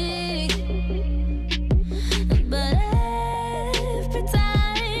energy, but every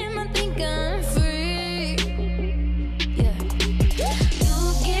time I think I'm free. Yeah. You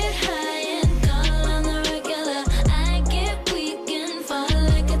get high and call on the regular. I get weak and fall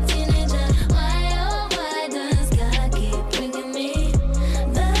like a teenager. Why, oh why does God keep bringing me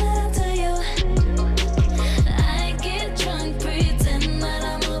back to you? I get drunk, pretend that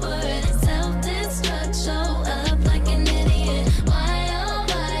I'm over it. Self-destruct, show up like an idiot. Why, oh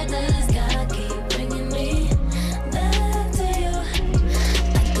why does God keep bringing me back to you?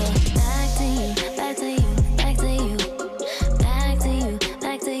 I go back to you, back to you, back to you, back to you,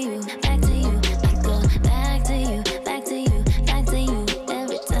 back to you, back to you. I go back to you, back to you, back to you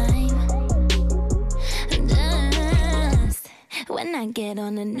every time. Just when I get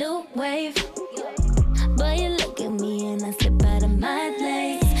on a new wave, boy, you look at me and I slip out of my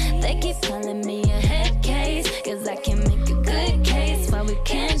legs. They keep calling me a head case, cause I can make a good case why we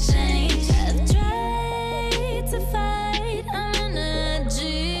can't change. I've tried to fight our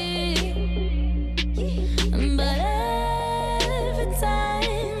energy, but every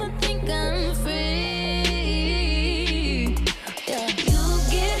time I think I'm free. Yeah. You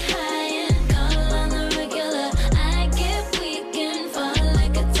get high and call on the regular. I get weak and fall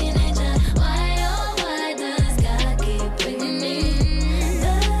like a teenager. Why, oh why does God keep bringing me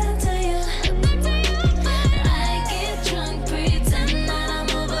back to you? I get drunk, pretend that I'm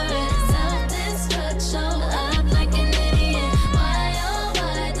over it. Self-destruct, show up like an idiot. Why, oh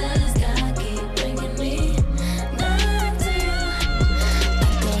why does God keep bringing me back to you?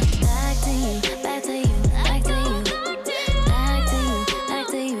 I go back to you, back to you, back to you, back to you, back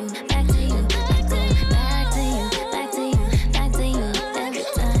to you, back to you. I go back to you, back to you, back to you every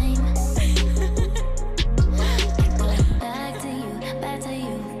time. I go back to you, back to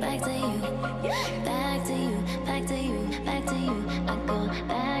you, back to you, back to you, back to you, back to you. I go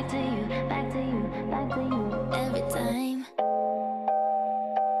back to you, back to you, back to you every time.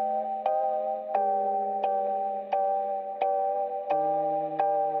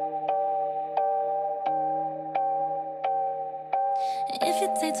 If you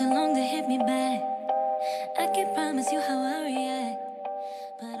take too long to hit me back, I can't promise you how I react,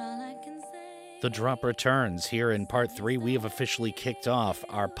 but all I can say. The drop returns. Here in part 3, we have officially kicked off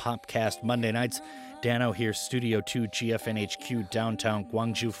our Popcast Monday nights. Dano here, Studio 2, GFNHQ, downtown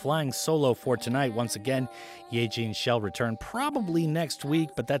Gwangju, flying solo for tonight. Once again, Yejin shall return probably next week,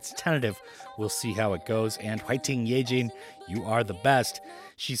 but that's tentative. We'll see how it goes. And Huiting Yejin, you are the best.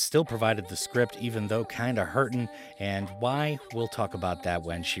 She still provided the script, even though kinda hurtin', and why? We'll talk about that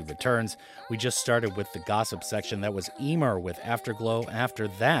when she returns. We just started with the gossip section. That was IMUR with Afterglow. After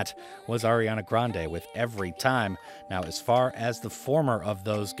that was Ariana Grande with Every Time. Now, as far as the former of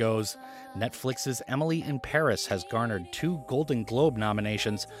those goes, Netflix's Emily in Paris has garnered 2 Golden Globe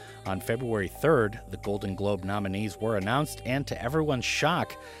nominations. On February 3rd, the Golden Globe nominees were announced, and to everyone's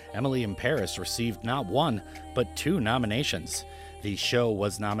shock, Emily in Paris received not 1, but 2 nominations. The show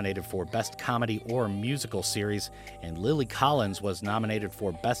was nominated for Best Comedy or Musical Series, and Lily Collins was nominated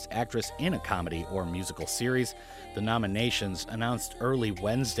for Best Actress in a Comedy or Musical Series. The nominations, announced early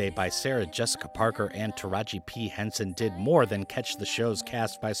Wednesday by Sarah Jessica Parker and Taraji P. Henson, did more than catch the show's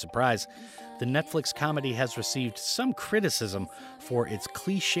cast by surprise. The Netflix comedy has received some criticism for its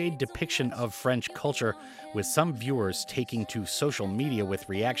cliched depiction of French culture, with some viewers taking to social media with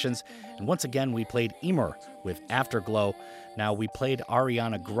reactions. And once again, we played IMUR with Afterglow. Now, we played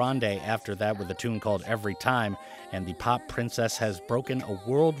Ariana Grande after that with a tune called Every Time, and the pop princess has broken a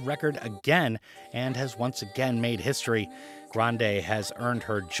world record again and has once again made history. Grande has earned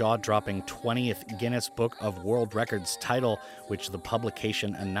her jaw-dropping 20th Guinness Book of World Records title, which the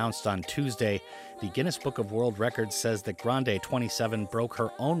publication announced on Tuesday. The Guinness Book of World Records says that Grande, 27, broke her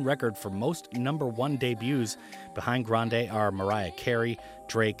own record for most #1 debuts. Behind Grande are Mariah Carey,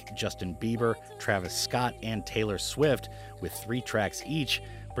 Drake, Justin Bieber, Travis Scott, and Taylor Swift, with 3 tracks each.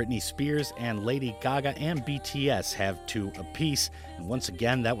 Britney Spears and Lady Gaga and BTS have 2 apiece. And once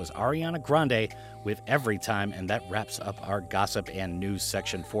again, that was Ariana Grande with Every Time, and that wraps up our gossip and news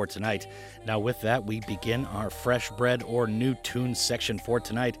section for tonight. Now with that, we begin our fresh bread or new tunes section for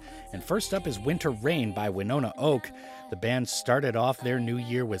tonight. And first up is Winter Rain by Winona Oak. The band started off their new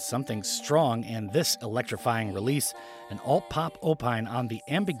year with something strong, and this electrifying release, an alt-pop opine on the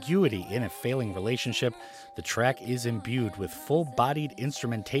ambiguity in a failing relationship. The track is imbued with full-bodied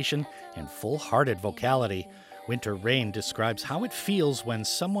instrumentation and full-hearted vocality. Winter Rain describes how it feels when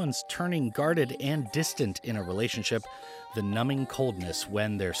someone's turning guarded and distant in a relationship, the numbing coldness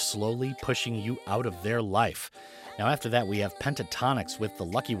when they're slowly pushing you out of their life. Now after that, we have Pentatonix with The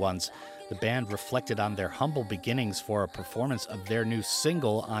Lucky Ones. The band reflected on their humble beginnings for a performance of their new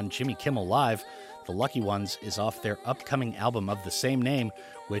single on Jimmy Kimmel Live. The Lucky Ones is off their upcoming album of the same name,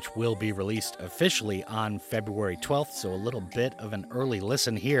 which will be released officially on February 12th, so a little bit of an early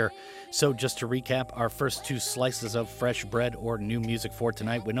listen here. So just to recap, our first 2 slices of fresh bread or new music for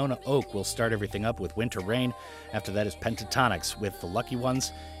tonight, Winona Oak will start everything up with Winter Rain. After that is Pentatonix with The Lucky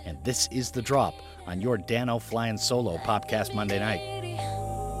Ones, and this is The Drop on your Dano Flying Solo Popcast Monday night.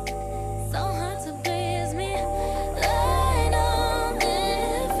 So hard to please me. Lying on me,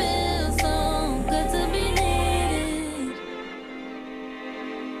 it feels so good to be needed.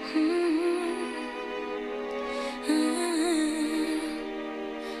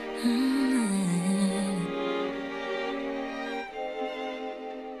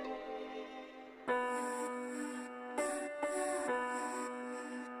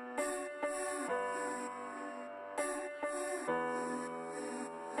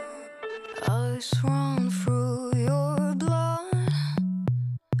 Ice run through your blood.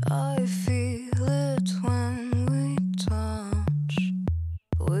 I feel it when we touch.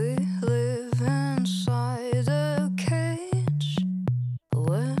 We live inside a cage.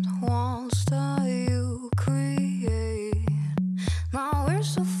 Wet walls that you create. Now we're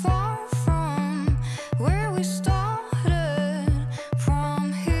so far from where we started.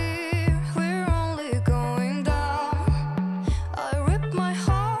 From here, we're only going down. I ripped my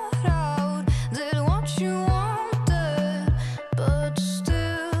heart out, did what you wanted, but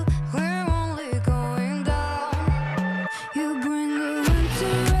still, we're only going down. You bring the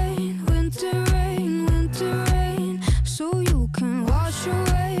winter rain, winter rain, winter rain, so you can wash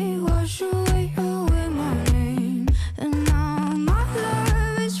away my name. And now my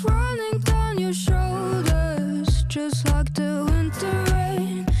love is running down your shoulders, just like the winter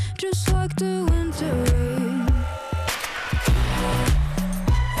rain, just like the winter rain.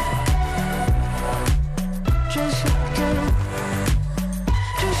 Just like the winter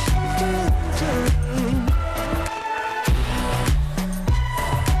rain.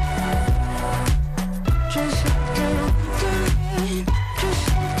 Just like the winter rain, just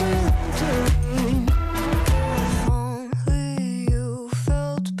like the winter rain. If only you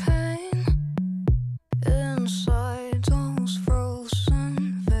felt pain inside those frozen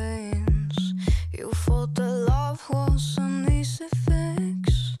veins. You fall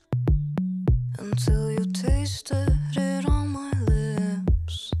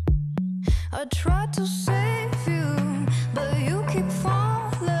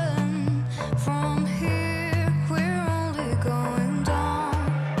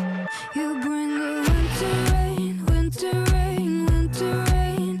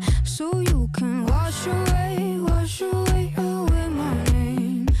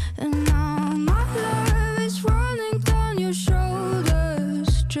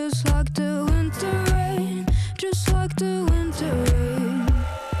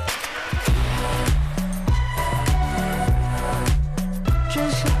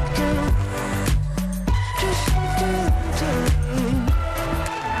just like you, just like you do.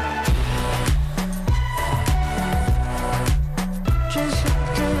 Just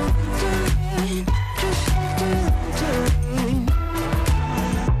like you do, just like you do.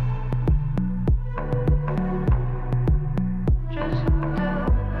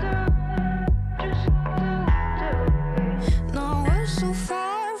 No, we're so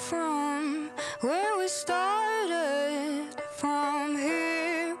far from where we started. From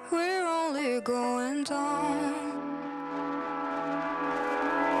here, we're only going down.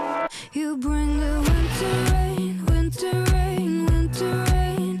 You bring the winter rain, winter rain, winter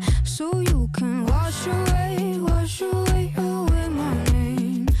rain, so you can wash away my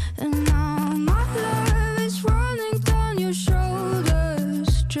name. And now my love is running down your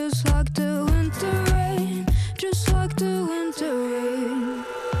shoulders, just like the winter rain, just like the winter rain.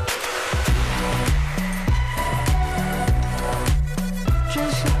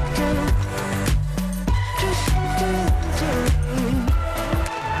 Just like you, just like the winter rain.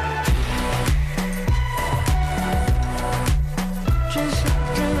 Just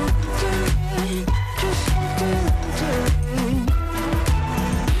like you, just like the winter rain.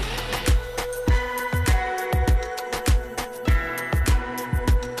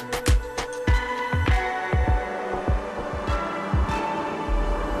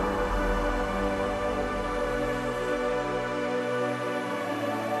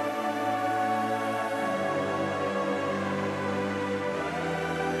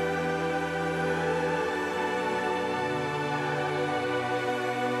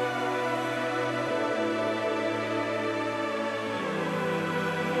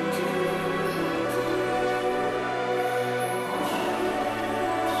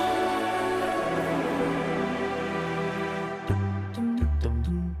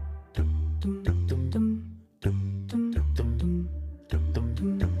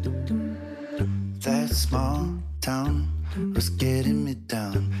 That small town was getting me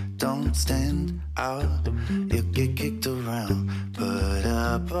down. Don't stand out, you'll get kicked around. Put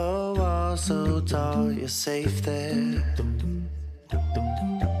up a wall so tall, you're safe there.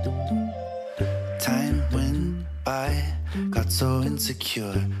 Time went by, got so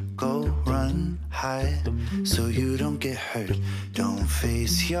insecure. Go run, hide, so you don't get hurt. Don't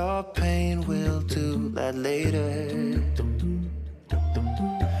face your pain, we'll do that later.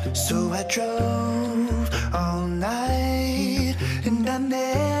 So I drove all night, and I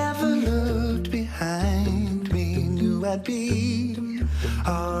never looked behind me. Knew I'd be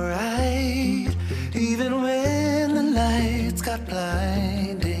alright, even when the lights got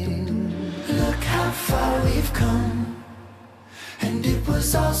blinding. Look how far we've come, and it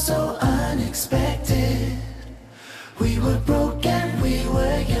was all so unexpected. We were broke and we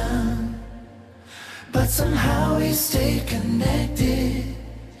were young, but somehow we stayed connected.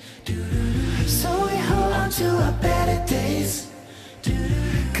 So we hold on to our better days,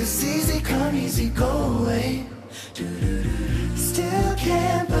 'cause easy come, easy go away. Still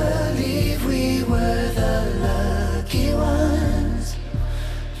can't believe we were the lucky ones.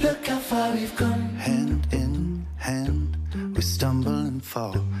 Look how far we've come. Hand in hand, we stumble and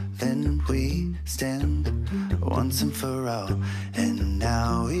fall, then we stand once and for all. And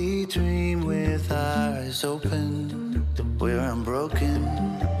now we dream with our eyes open. We're unbroken.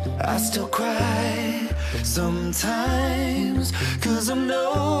 I still cry sometimes, 'cause I'm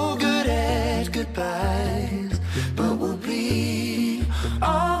no good at goodbyes. But we'll be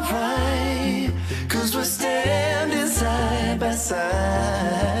alright, 'cause we're standing side by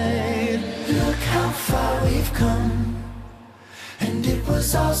side. Look how far we've come, and it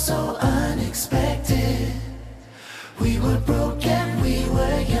was all so unexpected. We were broke and we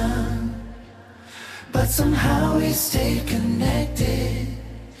were young, but somehow we stayed connected.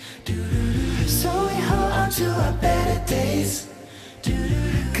 So we hold on to our better days,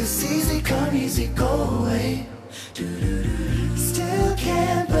 'cause easy come, easy go away. Still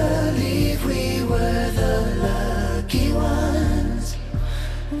can't believe we were the lucky ones.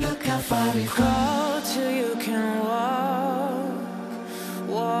 Look how far we've come. Crawl till you can walk,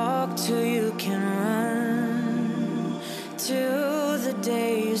 walk till you can run, till the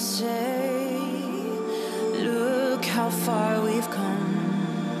day you say, look how far we've come.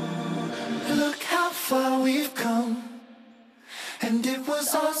 Look how far we've come, and it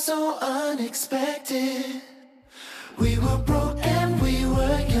was all so unexpected. We were broke and we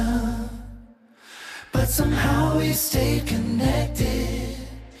were young, but somehow we stayed connected.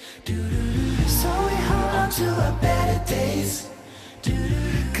 So we hold on to our better days,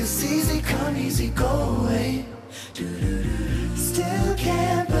 'cause easy come, easy go away. Still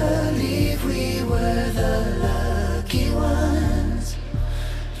can't believe we were the lucky ones.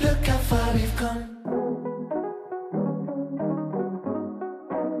 come.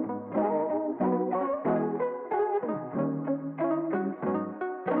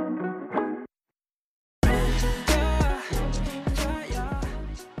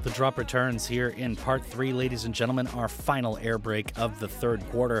 The drop returns here in part 3, ladies and gentlemen, our final air break of the third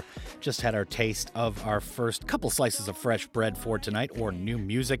quarter. Just had our taste of our first couple slices of fresh bread for tonight, or new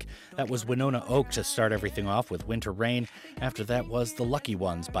music. That was Winona Oak to start everything off with Winter Rain. After that was The Lucky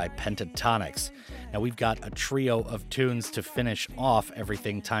Ones by Pentatonix. Now we've got a trio of tunes to finish off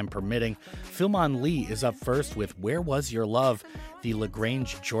everything time permitting. Philmon Lee is up first with Where Was Your Love? The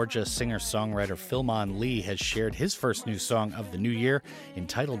LaGrange, Georgia singer-songwriter Philmon Lee has shared his first new song of the new year,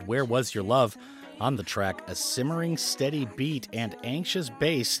 entitled Where Was Your Love? On the track, a simmering, steady beat and anxious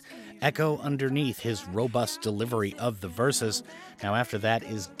bass echo underneath his robust delivery of the verses. Now after that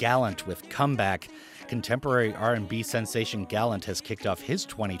is Gallant with Comeback. Contemporary R&B sensation Gallant has kicked off his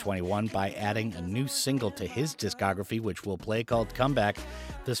 2021 by adding a new single to his discography, which we'll play, called Comeback.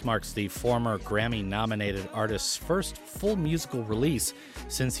 This marks the former Grammy-nominated artist's first full musical release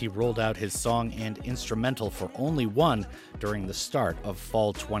since he rolled out his song and instrumental for Only One during the start of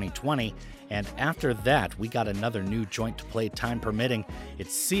fall 2020. And after that, we got another new joint to play, time permitting.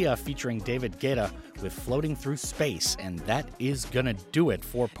 It's Sia featuring David Guetta with Floating Through Space, and that is gonna do it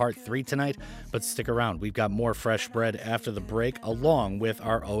for part 3 tonight. But stick around, we've got more fresh bread after the break, along with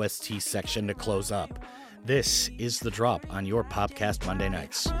our OST section to close up. This is The Drop on your Popcast Monday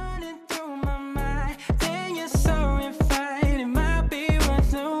nights.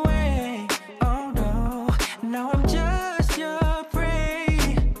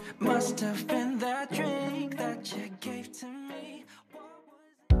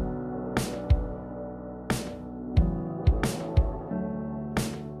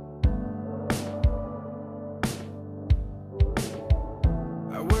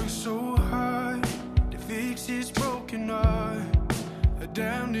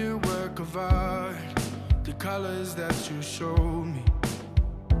 Damn near work of art, the colors that you showed me.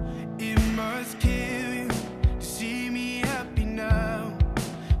 It must kill you to see me happy now,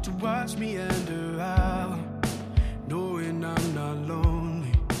 to watch me end her out, knowing I'm not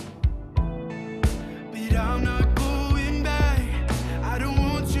lonely. But I'm not going back, I don't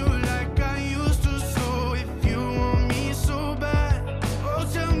want you like I used to. So if you want me so bad, oh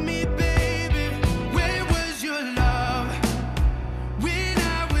tell me baby, where was your love? When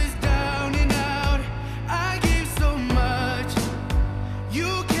I was down and out, I gave so much.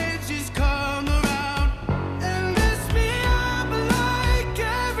 You can't just come around and mess me up like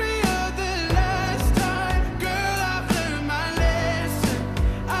every other last time. Girl, I've learned my lesson.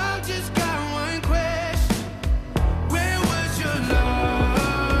 I've just got one question. Where was your love?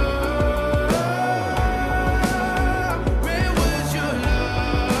 Where was your love?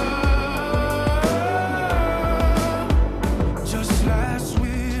 Just last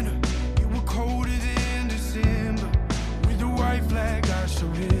winter, you were colder than December. With the white flag I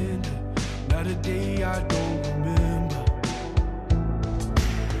surrender. Not a day I don't remember.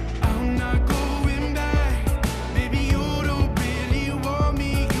 I'm not going back. Baby, you don't really want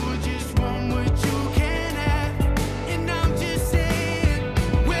me. You just want what you can have. And I'm just saying,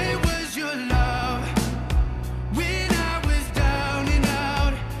 where was your love? When I was down and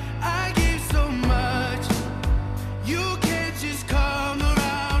out, I gave so much. You can't just come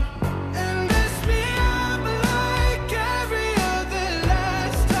around and mess me up like every other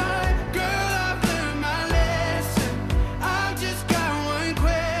last time. Girl, I've learned my lesson. I've just got one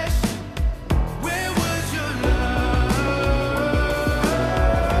question. Where was your love?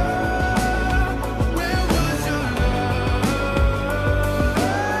 Where was your love?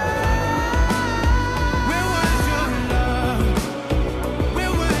 Where was your love?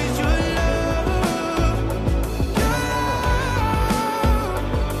 Where was your love?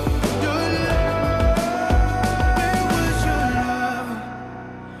 Your love. Where was your love?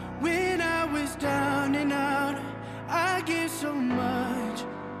 When I was down and out, I gave so much.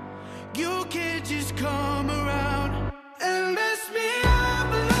 You can't just come around and mess me up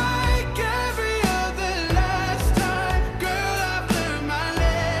like every other last time. Girl, I've learned my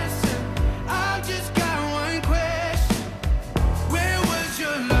lesson. I've just got one question. Where was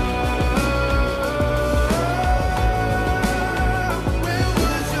your love? Where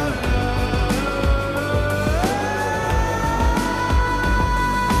was your love?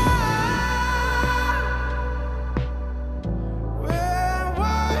 Where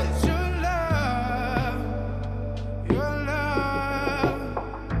was your love?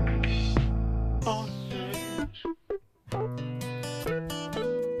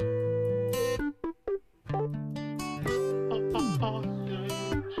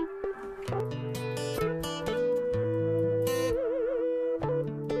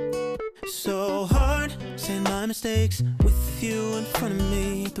 mistakes with you in front of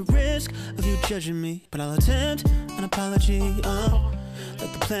me, at the risk of you judging me. But I'll attempt an apology.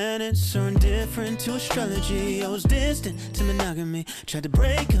 Like the planets are indifferent to astrology. I was distant to monogamy, tried to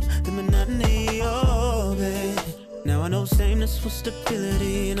break up the monotony. Oh, babe. Now I know sameness was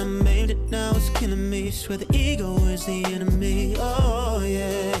stability, and I made it, now it's killing me. Swear the ego is the enemy, oh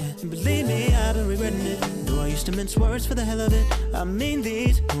yeah. And believe me, I've been regretting it. Though I used to mince words for the hell of it. I mean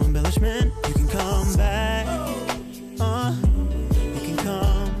these, no embellishment. You can come back, you can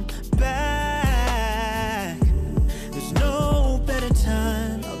come back. There's no better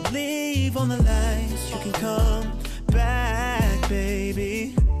time, I'll leave on the lights. You can come back,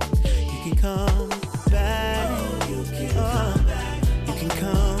 baby. You can come back. You can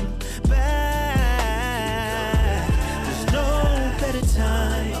come back. There's no better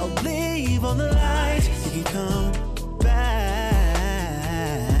time, I'll leave on the lights. You can come back.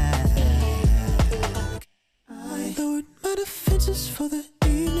 I lowered my defenses for the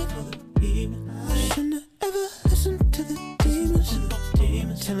evening. I shouldn't have ever listened to the demons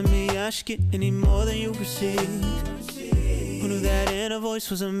telling me I should get any more than you receive. Who knew that inner voice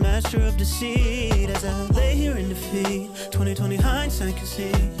was a master of deceit? As I lay here in defeat, 2020 hindsight can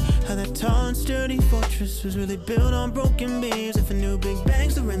see how that tall and sturdy fortress was really built on broken beams. If a new Big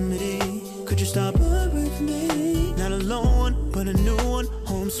Bang's the remedy, could you stop away from me? Not a lone one, but a new one.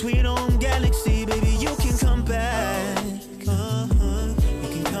 Home sweet home galaxy, baby, you can come back. You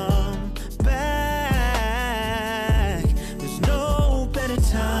can come back. There's no better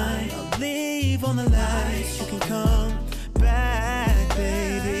time, I'll leave on the lights. You can come back,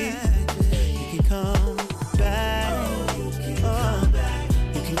 baby. You can come back.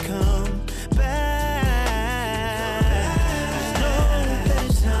 You can come back. There's no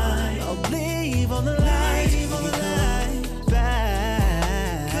better time, I'll leave on the lights. You can come back.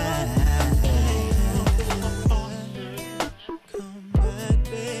 Come back,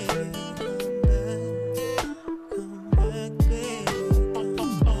 baby. Come back, baby.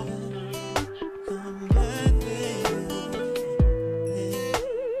 Come back, baby.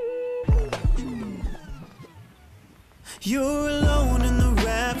 You're alone in the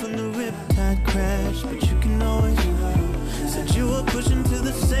raft when the riptide crashed, but you can always said you were pushing to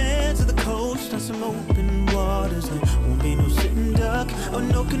the sands of the coast on some open waters. There won't be no sitting duck or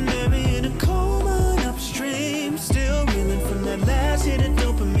no canary in a coal mine upstream. Still reeling from that last hit of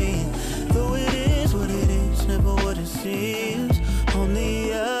dopamine. Though it is what it is, never what it seems. On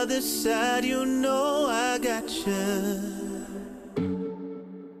the other side, you know I got you.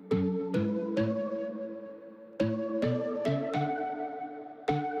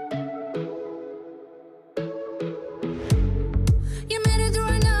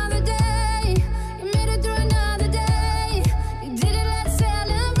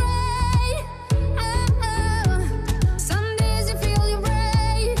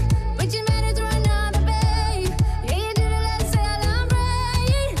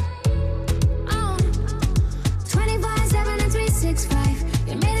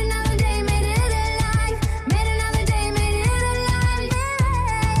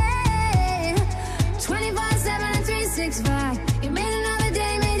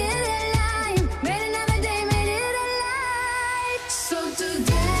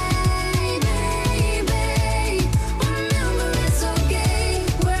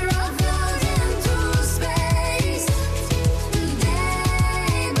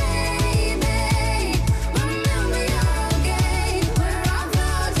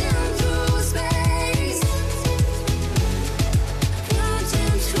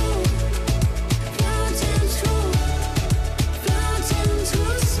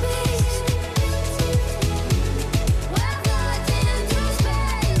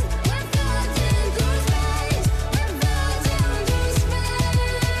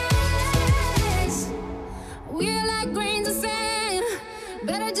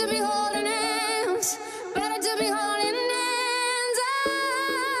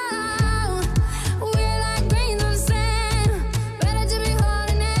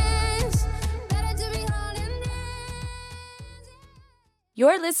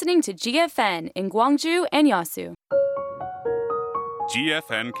 You're listening to GFN in Gwangju and Yeosu.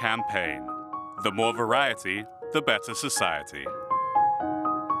 GFN campaign. The more variety, the better society.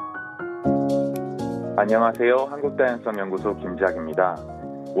 안녕하세요. 한국다양성연구소 김작입니다.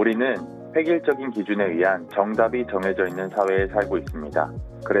 우리는 획일적인 기준에 의한 정답이 정해져 있는 사회에 살고 있습니다.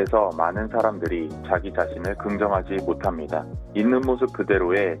 그래서 많은 사람들이 자기 자신을 긍정하지 못합니다. 있는 모습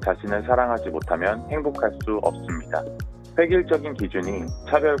그대로의 자신을 사랑하지 못하면 행복할 수 없습니다. 획일적인 기준이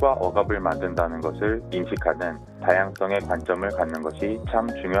차별과 억압을 만든다는 것을 인식하는 다양성의 관점을 갖는 것이 참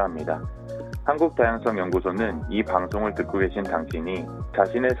중요합니다. 한국다양성연구소는 이 방송을 듣고 계신 당신이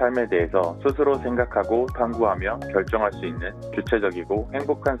자신의 삶에 대해서 스스로 생각하고 탐구하며 결정할 수 있는 주체적이고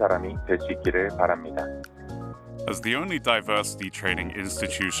행복한 사람이 될 수 있기를 바랍니다. As the only diversity training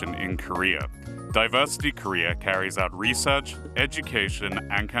institution in Korea, Diversity Korea carries out research, education,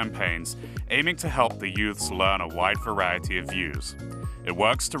 and campaigns aiming to help the youths learn a wide variety of views. It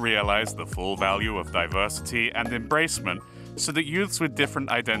works to realize the full value of diversity and embracement so that youths with different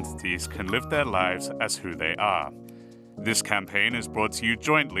identities can live their lives as who they are. This campaign is brought to you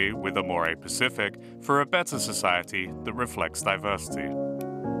jointly with Amore Pacific for a better society that reflects diversity.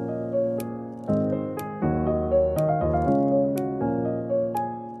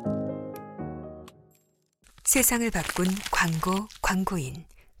 세상을 바꾼 광고인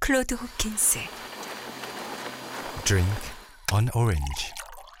클로드 홉킨스. Drink an orange.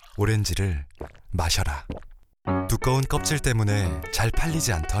 오렌지를 마셔라. 두꺼운 껍질 때문에 잘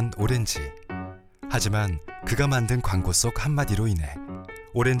팔리지 않던 오렌지. 하지만 그가 만든 광고 속 한마디로 인해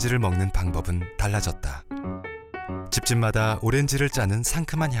오렌지를 먹는 방법은 달라졌다. 집집마다 오렌지를 짜는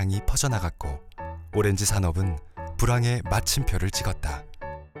상큼한 향이 퍼져나갔고 오렌지 산업은 불황의 마침표를 찍었다.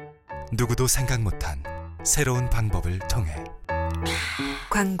 누구도 생각 못한 새로운 방법을 통해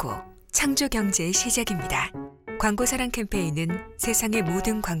광고, 창조 경제의 시작입니다. 광고 사랑 캠페인은 세상의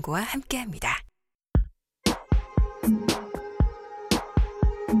모든 광고와 함께합니다.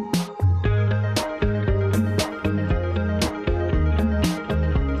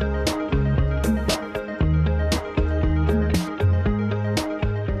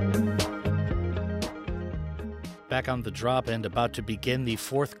 Back on the drop and about to begin the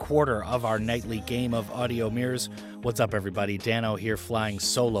fourth quarter of our nightly game of audio mirrors. What's up, everybody? Dano here, flying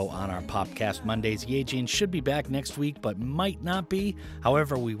solo on our Popcast Mondays. Yejin should be back next week, but might not be.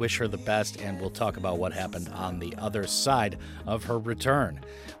 However, we wish her the best, and we'll talk about what happened on the other side of her return.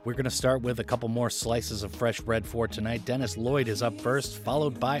 We're going to start with a couple more slices of fresh bread for tonight. Dennis Lloyd is up first,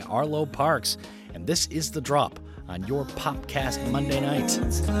 followed by Arlo Parks. And this is The Drop on your Popcast Monday night.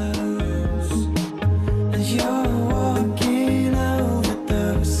 You're walking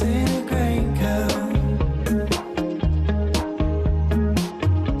overdose in a great coat.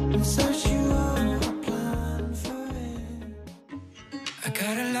 Search you all plan for it. I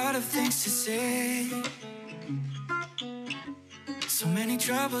got a lot of things to say. So many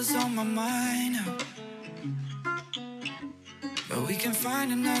troubles on my mind. But we can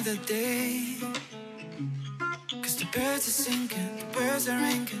find another day. Cause the birds are singing, the birds are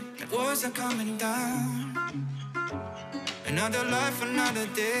ringing, the walls are coming down. Another life, another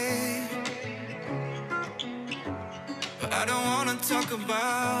day. But I don't wanna talk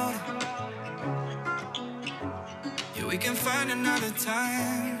about it. Yeah, we can find another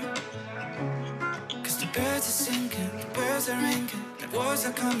time. Cause the birds are singing, the birds are ringing, the walls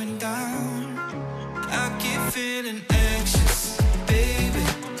are coming down. I keep feeling anxious, baby.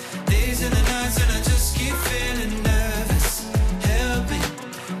 Days and the nights and I just keep feeling nervous. Help me,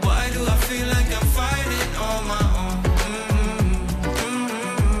 why do I feel like I'm fighting on my own?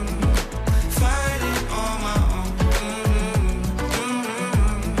 Fighting on my own.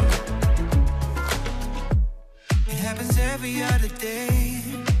 It happens every other day.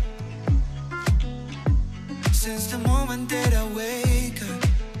 Since the moment that I wake up,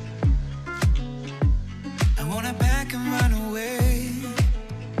 I wanna pack and run away.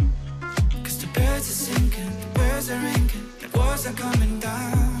 Birds are singing, the birds are ringing, the walls are coming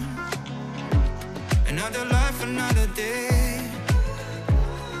down. Another life, another day.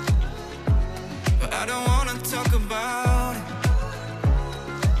 But I don't wanna talk about it.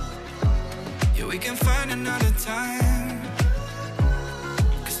 Yeah, we can find another time.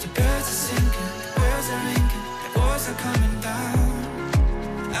 Cause the birds are singing, the birds are ringing, the walls are coming down.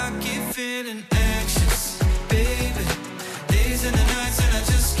 I keep feeling anxious, baby. Days and the nights and I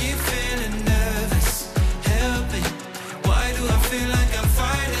just keep feeling nervous. Help me, why do I feel like I'm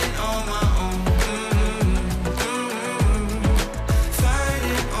fighting on my own?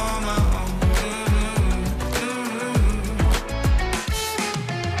 Fighting on my own.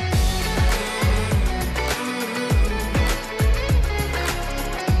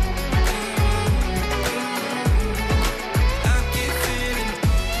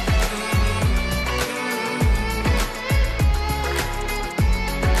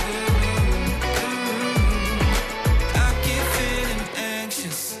 I keep feeling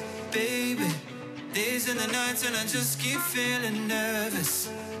anxious, baby. Days and the nights and I just keep feeling nervous.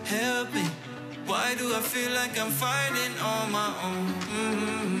 Help me, why do I feel like I'm fighting on my own?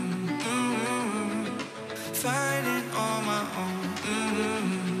 Fighting on my own.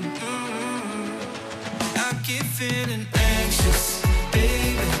 I keep feeling anxious,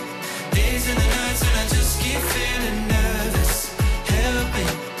 baby. Days and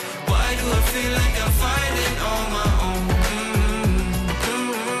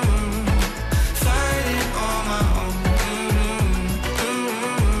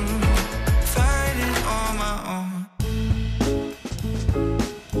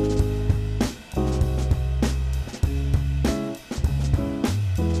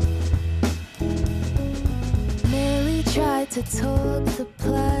to talk the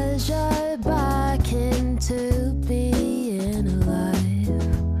pleasure back into being alive.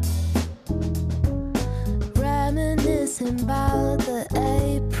 Reminiscing about the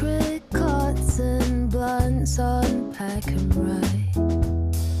apricots and blunts on pack and ride.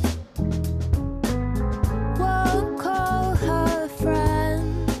 Won't call her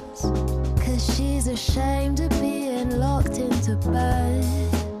friends, 'cause she's ashamed of being locked into bed.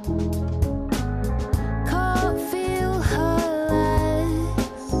 Can't feel her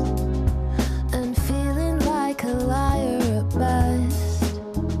legs and feeling like a liar at best.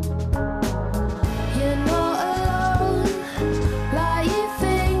 You're not alone like you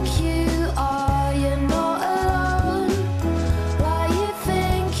think you are. You're not alone like you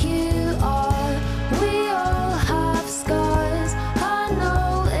think you are. We all have scars. I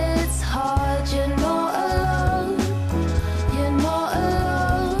know it's hard. You're not alone. You're not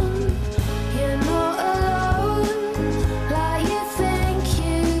alone. You're not alone like you think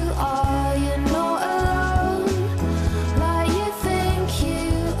you are. You're not alone like you think you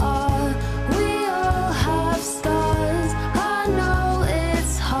are. We all have scars. I know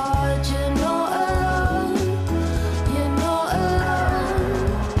it's hard. You're not alone. You're not alone.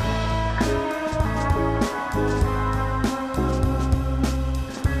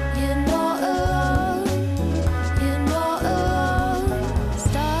 You're not alone. You're not alone.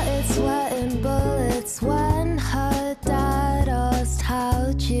 Started sweating bullets when her dad asked,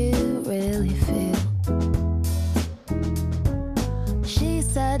 how'd you really feel? She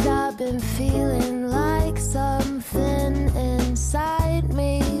said, I've been feeling like something inside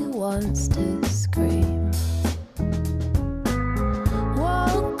me wants to scream.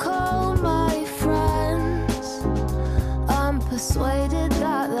 Won't call my friends. I'm persuaded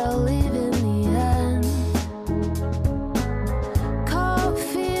that they'll leave in the end. Can't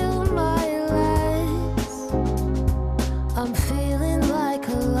feel my legs. I'm feeling like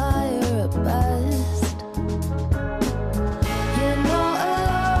a liar at best. You're not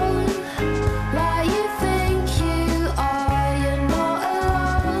alone like you think you are. You're not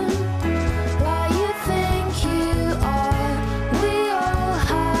alone like you think you are. We all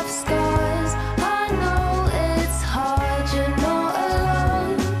have scars. I know it's hard. You're not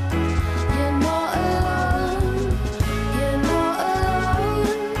alone. You're not alone. You're not alone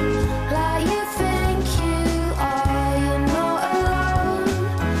like you think you are. You're not alone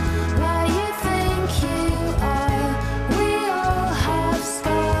like you think you are. We all have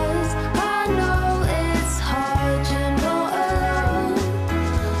scars. I know it's hard. You're not alone.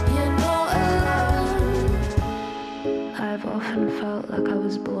 You're not alone. I've often felt like I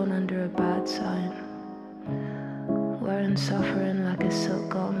was born under a bad sign, wearing suffering like a silk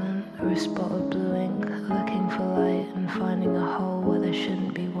garment or a spot of blue ink, looking for light and finding a hole where there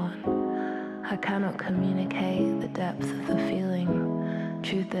shouldn't be one. I cannot communicate the depth of the feeling.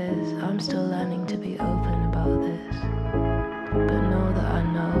 Truth is, I'm still learning to be open about this. But know that I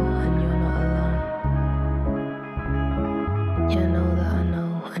know and you're not alone. You know that I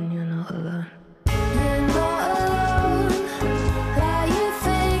know and you're not alone. You're not alone like you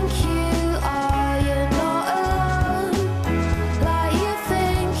think you are. You're not alone like you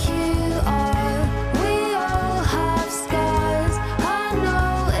think you are. We all have scars. I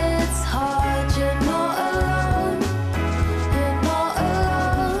know it's hard. You're not alone. You're not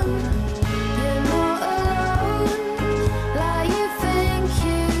alone. You're not alone like you think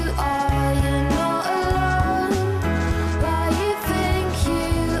you are. You're not alone like you think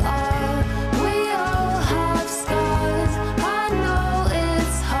you are. We all have scars. I know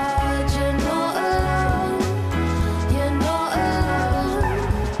it's hard. You're not alone. You're not alone.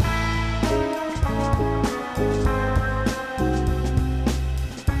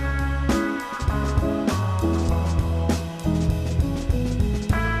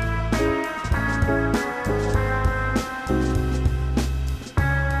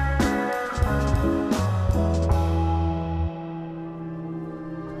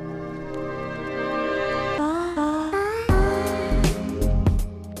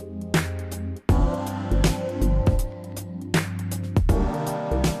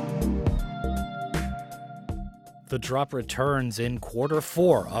 The drop returns in quarter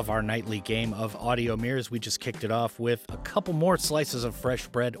 4 of our nightly game of audio mirrors. We just kicked it off with a couple more slices of fresh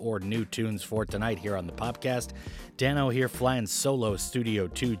bread or new tunes for tonight here on the Popcast. Dano here flying solo Studio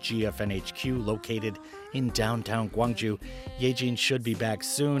 2 GFNHQ located in downtown Gwangju. Yejin should be back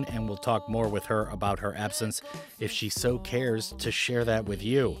soon, and we'll talk more with her about her absence if she so cares to share that with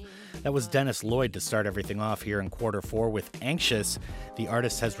you. That was Dennis Lloyd to start everything off here in quarter four with Anxious. The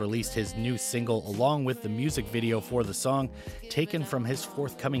artist has released his new single along with the music video for the song, taken from his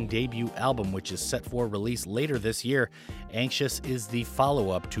forthcoming debut album, which is set for release later this year. Anxious is the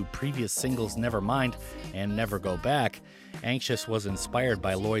follow-up to previous singles Nevermind and Never Go Back. Anxious was inspired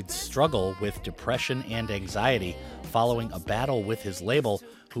by Lloyd's struggle with depression and anxiety following a battle with his label,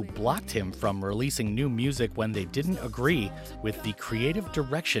 who blocked him from releasing new music when they didn't agree with the creative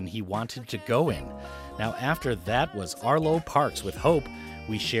direction he wanted to go in. Now, after that was Arlo Parks with Hope.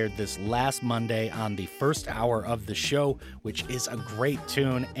 We shared this last Monday on the first hour of the show, which is a great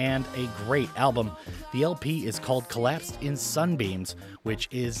tune and a great album. The LP is called Collapsed in Sunbeams, which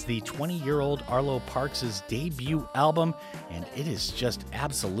is the 20-year-old Arlo Parks' debut album, and it is just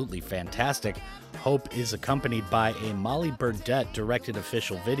absolutely fantastic. Hope is accompanied by a Molly Burdett-directed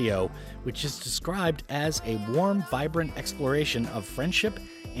official video, which is described as a warm, vibrant exploration of friendship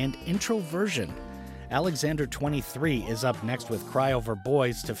and introversion. Alexander 23 is up next with Cry Over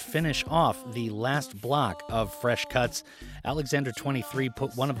Boys to finish off the last block of fresh cuts. Alexander 23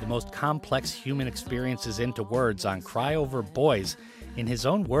 put one of the most complex human experiences into words on Cry Over Boys. In his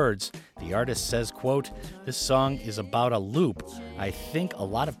own words, the artist says, quote, "This song is about a loop I think a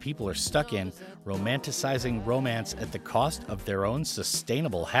lot of people are stuck in, romanticizing romance at the cost of their own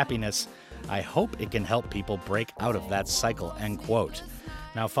sustainable happiness. I hope it can help people break out of that cycle," end quote.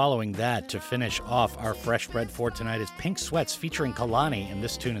 Now, following that, to finish off our fresh bread for tonight is Pink Sweats featuring Kalani, and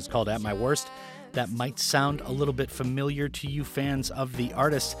this tune is called At My Worst. That might sound a little bit familiar to you fans of the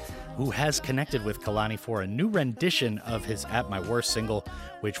artist, who has connected with Kalani for a new rendition of his At My Worst single,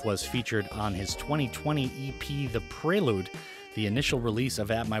 which was featured on his 2020 EP, The Prelude. The initial release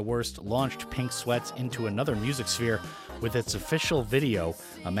of At My Worst launched Pink Sweats into another music sphere, with its official video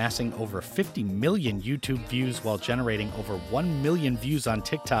amassing over 50 million YouTube views while generating over 1 million views on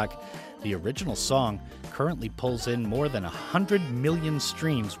TikTok. The original song currently pulls in more than 100 million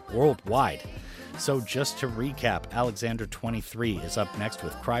streams worldwide. So just to recap, Alexander 23 is up next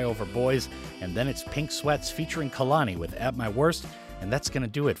with Cry Over Boys, and then it's Pink Sweats featuring Kalani with At My Worst. And that's going to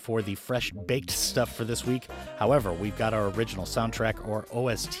do it for the fresh baked stuff for this week. However, we've got our original soundtrack or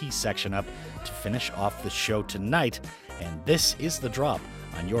OST section up to finish off the show tonight. And this is The Drop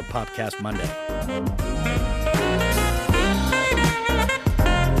on your Popcast Monday.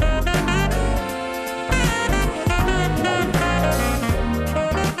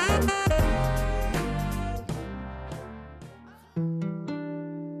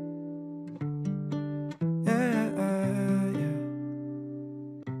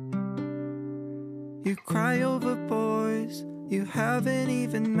 You cry over boys you haven't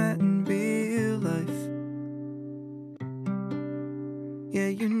even met in real life. Yeah,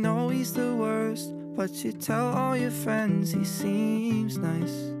 you know he's the worst, but you tell all your friends he seems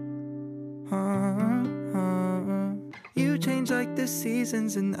nice. You change like the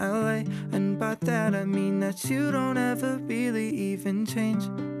seasons in LA, and by that I mean that you don't ever really even change.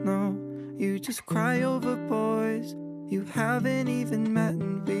 No, you just cry over boys you haven't even met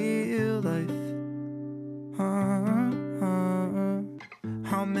in real life.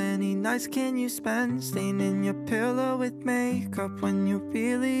 How many nights can you spend staining your pillow with makeup when you're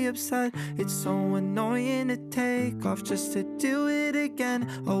really upset? It's so annoying to take off just to do it again.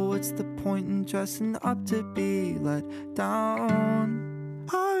 Oh, what's the point in dressing up to be let down?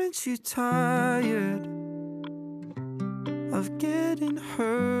 Aren't you tired of getting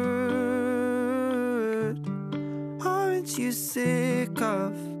hurt? Aren't you sick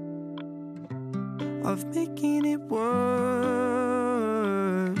of making it worse?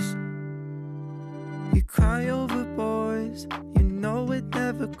 You cry over boys you know would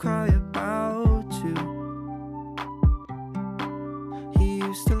never cry about you. He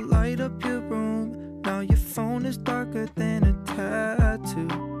used to light up your room, now your phone is darker than a tattoo.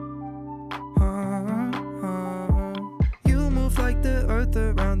 You move like the earth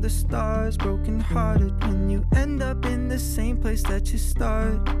around the stars, broken hearted when you end up in the same place that you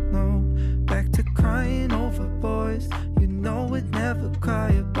start. No, back to crying over boys you know would never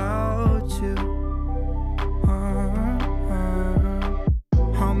cry about you.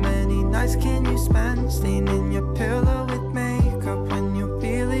 How many nights can you spend staining your pillow with makeup when you're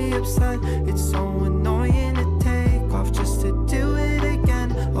really upset? It's so annoying to take off just to do it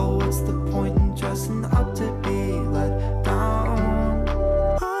again. Oh, what's the point in dressing up to be let down?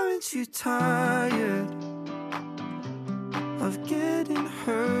 Aren't you tired of getting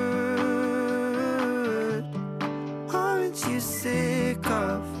hurt? Aren't you sick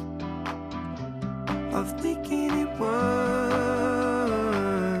of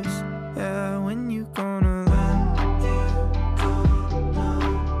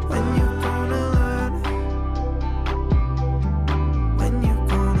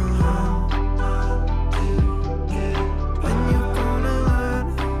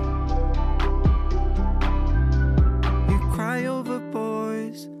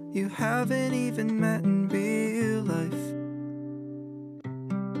even met in real life.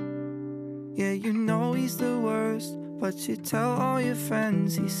 Yeah, you know he's the worst, but you tell all your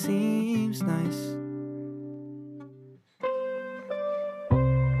friends he seems nice.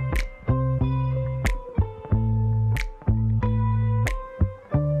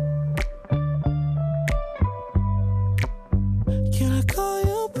 Can I call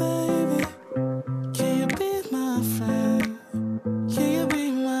you baby? Can you be my friend? Can you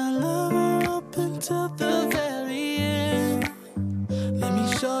be my lover up until the very end? Let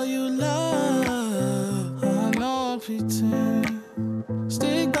me show you love. I don't pretend.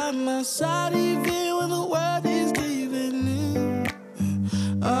 Stick by my side even when the world is giving in.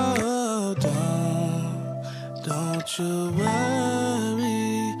 Oh, don't you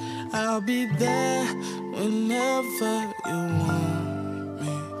worry. I'll be there whenever you want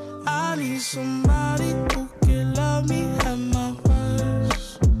me. I need somebody who can love me at my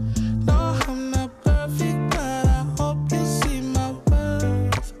worst. No, I'm not perfect, but I hope you see my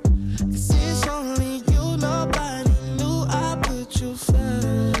worth. 'Cause it's only you, nobody knew I put you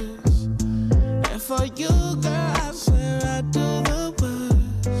first. And for you, girl, I swear I do the worst.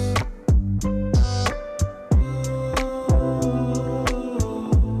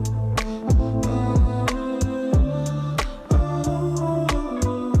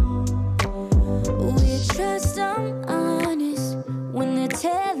 We trust I'm honest when they're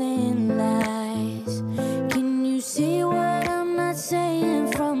telling lies. Can you see what I'm not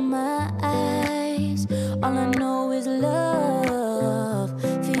saying from my eyes? All I know is love.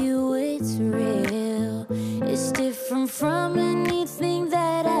 For you it's real. It's different from anything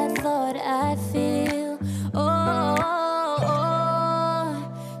that I thought I'd feel. Oh,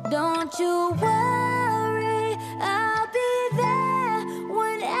 don't you worry, I'll be there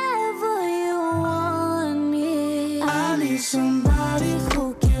whenever you want me. I need somebody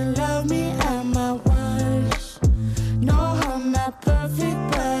who can love me at my worst. No, I'm not perfect,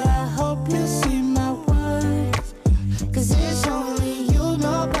 but I hope you see my worth. 'Cause it's only you,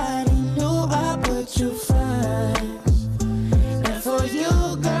 nobody knew I put you first. And for you,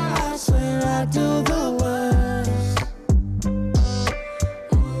 girl, I swear I do the worst.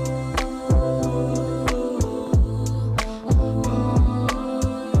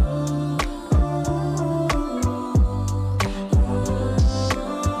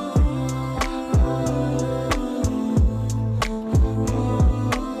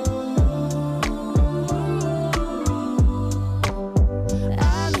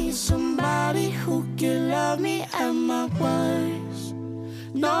 I need somebody who can love me at my worst.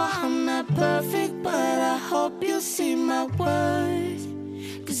 No, I'm not perfect, but I hope you see my worth.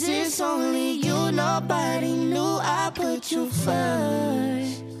 'Cause it's only you, nobody knew I put you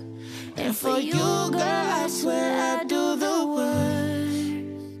first. And for you, girl, I swear I do the worst.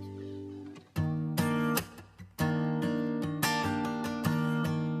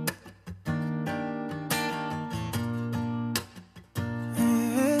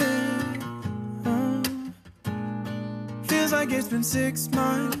 Feels like it's been 6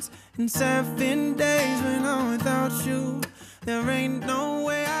 months and 7 days when I'm without you. There ain't no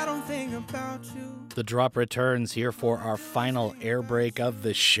way I don't think about you. The drop returns here for our final air break of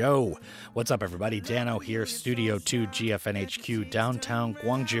the show. What's up, everybody? Dano here, Studio 2 GFNHQ, downtown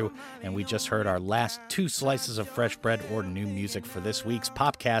Gwangju, and we just heard our last 2 slices of fresh bread or new music for this week's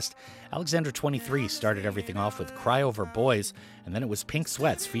Popcast. Alexander 23 started everything off with Cry Over Boys, and then it was Pink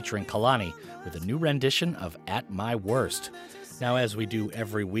Sweats featuring Kalani with a new rendition of At My Worst. Now, as we do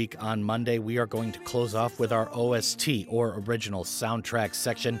every week on Monday, we are going to close off with our OST, or Original Soundtrack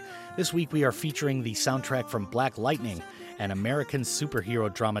section. This week we are featuring the soundtrack from Black Lightning, an American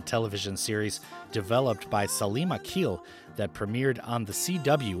superhero drama television series developed by Salim Akil that premiered on the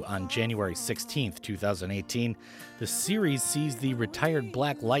CW on January 16, 2018. The series sees the retired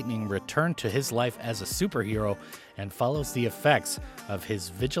Black Lightning return to his life as a superhero and follows the effects of his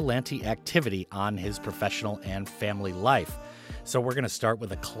vigilante activity on his professional and family life. So we're going to start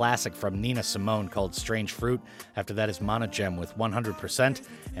with a classic from Nina Simone called Strange Fruit. After that is Monogem with 100%.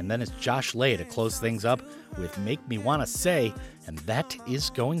 And then it's Josh Lay to close things up with Make Me Wanna Say. And that is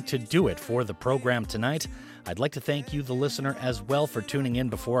going to do it for the program tonight. I'd like to thank you, the listener, as well for tuning in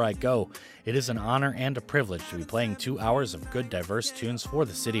before I go. It is an honor and a privilege to be playing 2 hours of good, diverse tunes for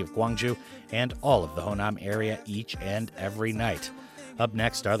the city of Gwangju and all of the Honam area each and every night. Up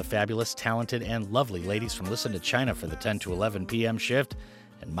next are the fabulous, talented, and lovely ladies from Listen to China for the 10 to 11 p.m. shift.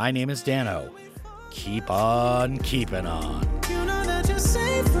 And my name is Dano. Keep on keeping on. You know that you're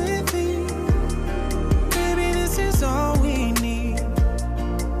safe with me. Baby, this is all we need.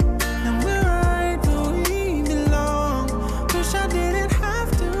 And we're right where we belong. Wish I didn't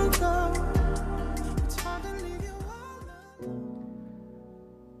have to go.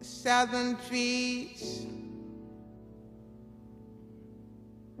 southern trees.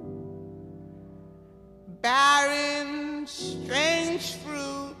 Barren, strange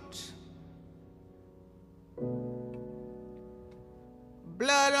fruit,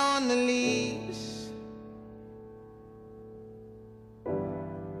 blood on the leaves,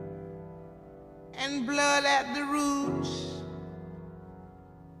 and blood at the roots.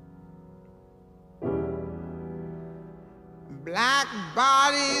 Black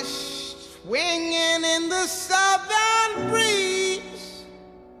bodies swinging in the southern breeze.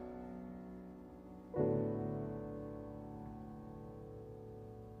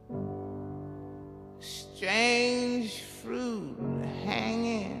 Strange fruit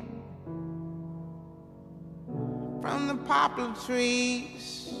hanging from the poplar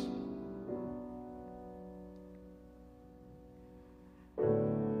trees.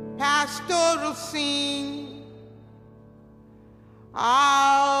 Pastoral scene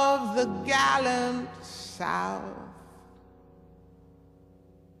of the gallant South.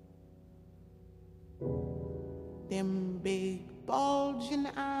 Them big bulging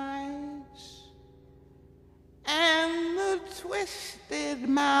eyes and the twisted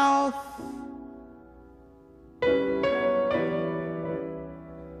mouth.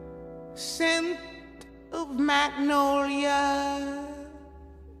 Scent of magnolia,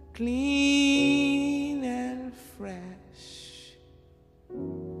 clean and fresh.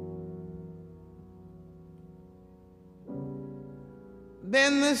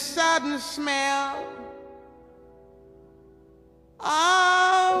 Then the sudden smell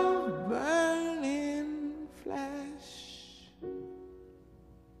of burning flesh.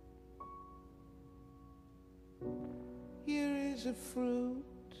 Here is a fruit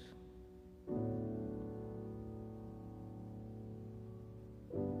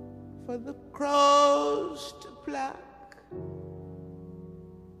for the crows to pluck.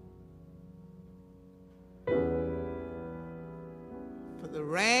 The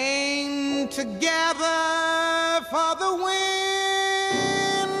rain together for the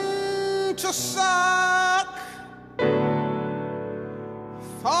wind to suck,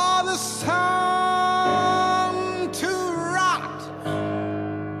 for the sun to rot,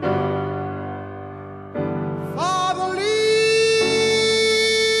 for the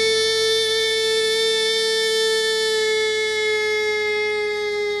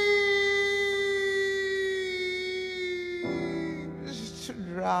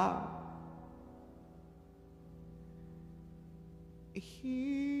drop.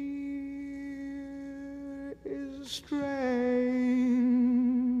 Here is strange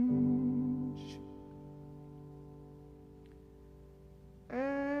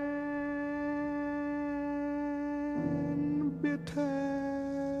and bitter.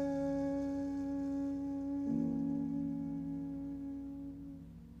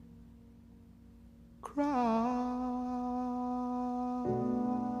 Cry.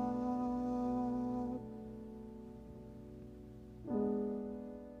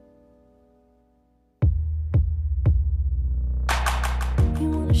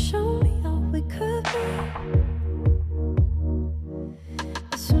 Show me all we could be.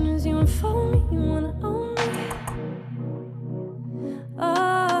 As soon as you unfold me, you wanna own me.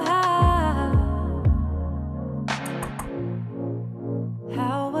 Oh,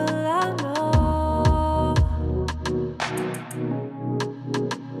 how will I know?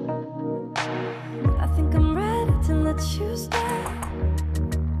 I think I'm ready to let you stay.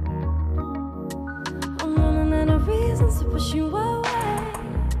 I'm running out of reasons to push you away.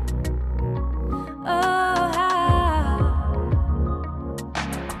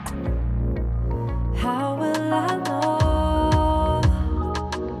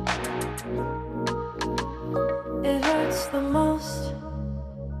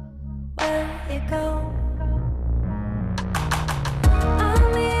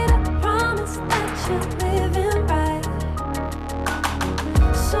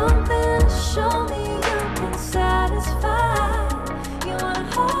 Show me you can satisfy. You wanna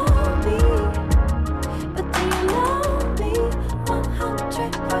hold me, but do you know me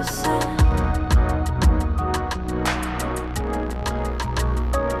 100%?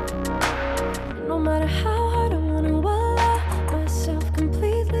 No matter how hard I wanna allow myself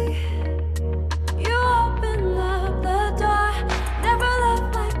completely, you open up the door. Never loved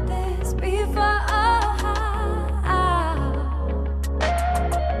like this before.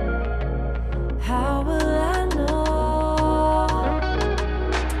 How will I know?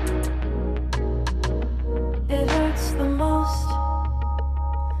 It hurts the most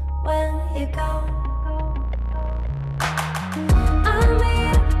when you go. I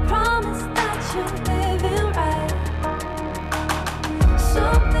made a promise that you're living right.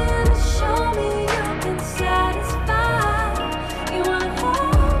 Something to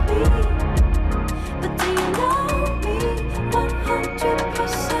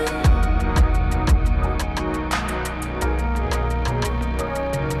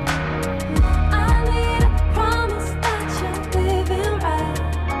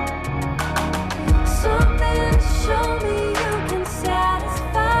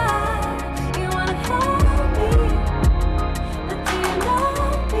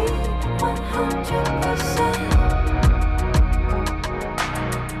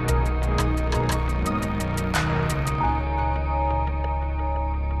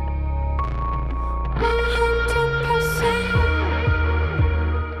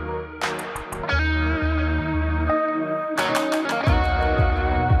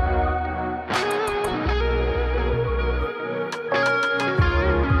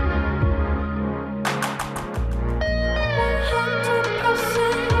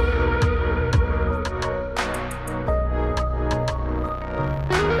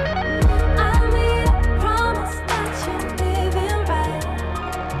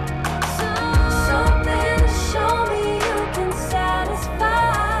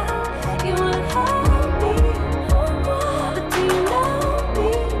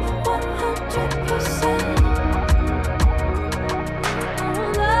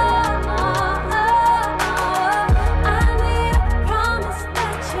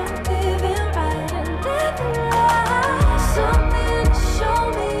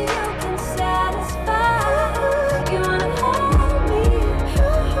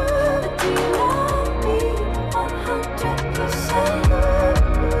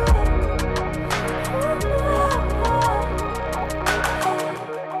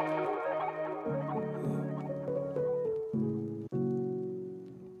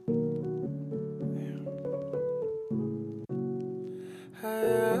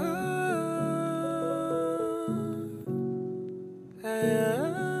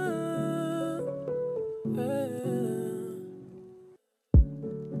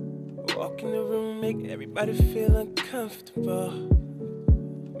Walk in the room, make everybody feel uncomfortable.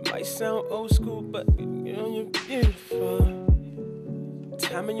 Might sound old school, but you know you're beautiful.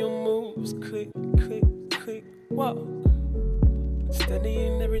 Timing your moves, click, click, click, walk.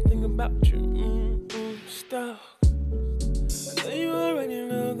 Studying everything about you, stuff. I know you already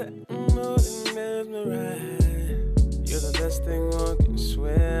know that I'm more than mesmerized. You're the best thing one can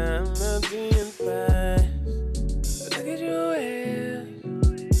swear, I'm melting fast. Look at your hair,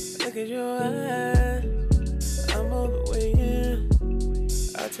 look at your eyes. I'm all the way in,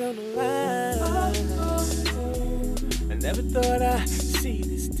 I tell no lies. I never thought I'd see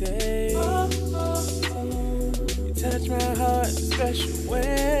this day. You touch my heart in a special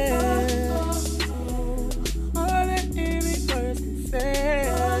way. All that any words can say.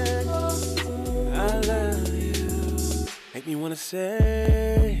 I love you. Make me wanna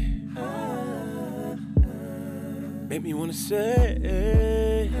say. Make me wanna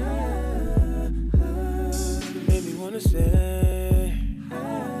say. Make me wanna say.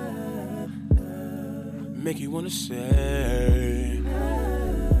 Make you wanna say.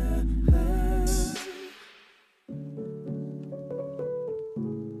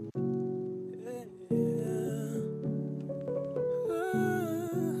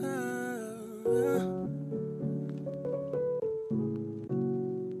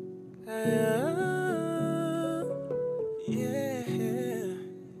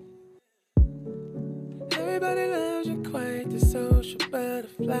 Everybody loves you, quite the social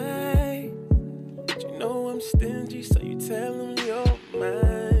butterfly. But you know I'm stingy, so you tell them you're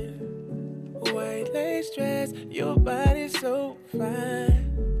mine. White lace dress, your body's so fine.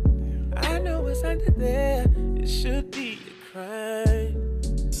 I know what's under there, it should be a crime.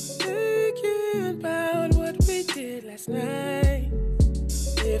 Thinking about what we did last night.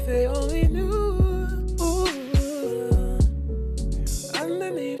 If they only knew.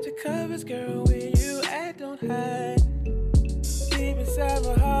 Underneath the covers, girl, where you at, don't hide. Deep inside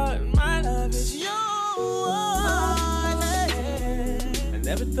my heart, my love is yours. I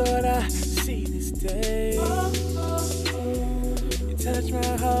never thought I'd see this day. You touch my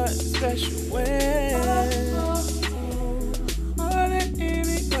heart in a special way. All that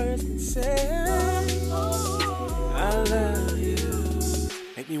any words can say. I love you.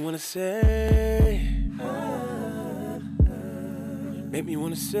 Make me wanna say. Make me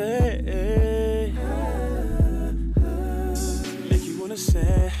wanna say. Make you wanna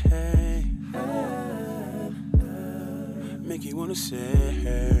say. Make you wanna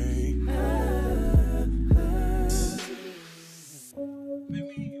say.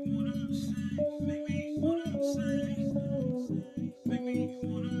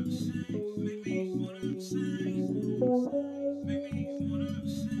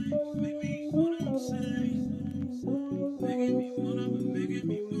 Make me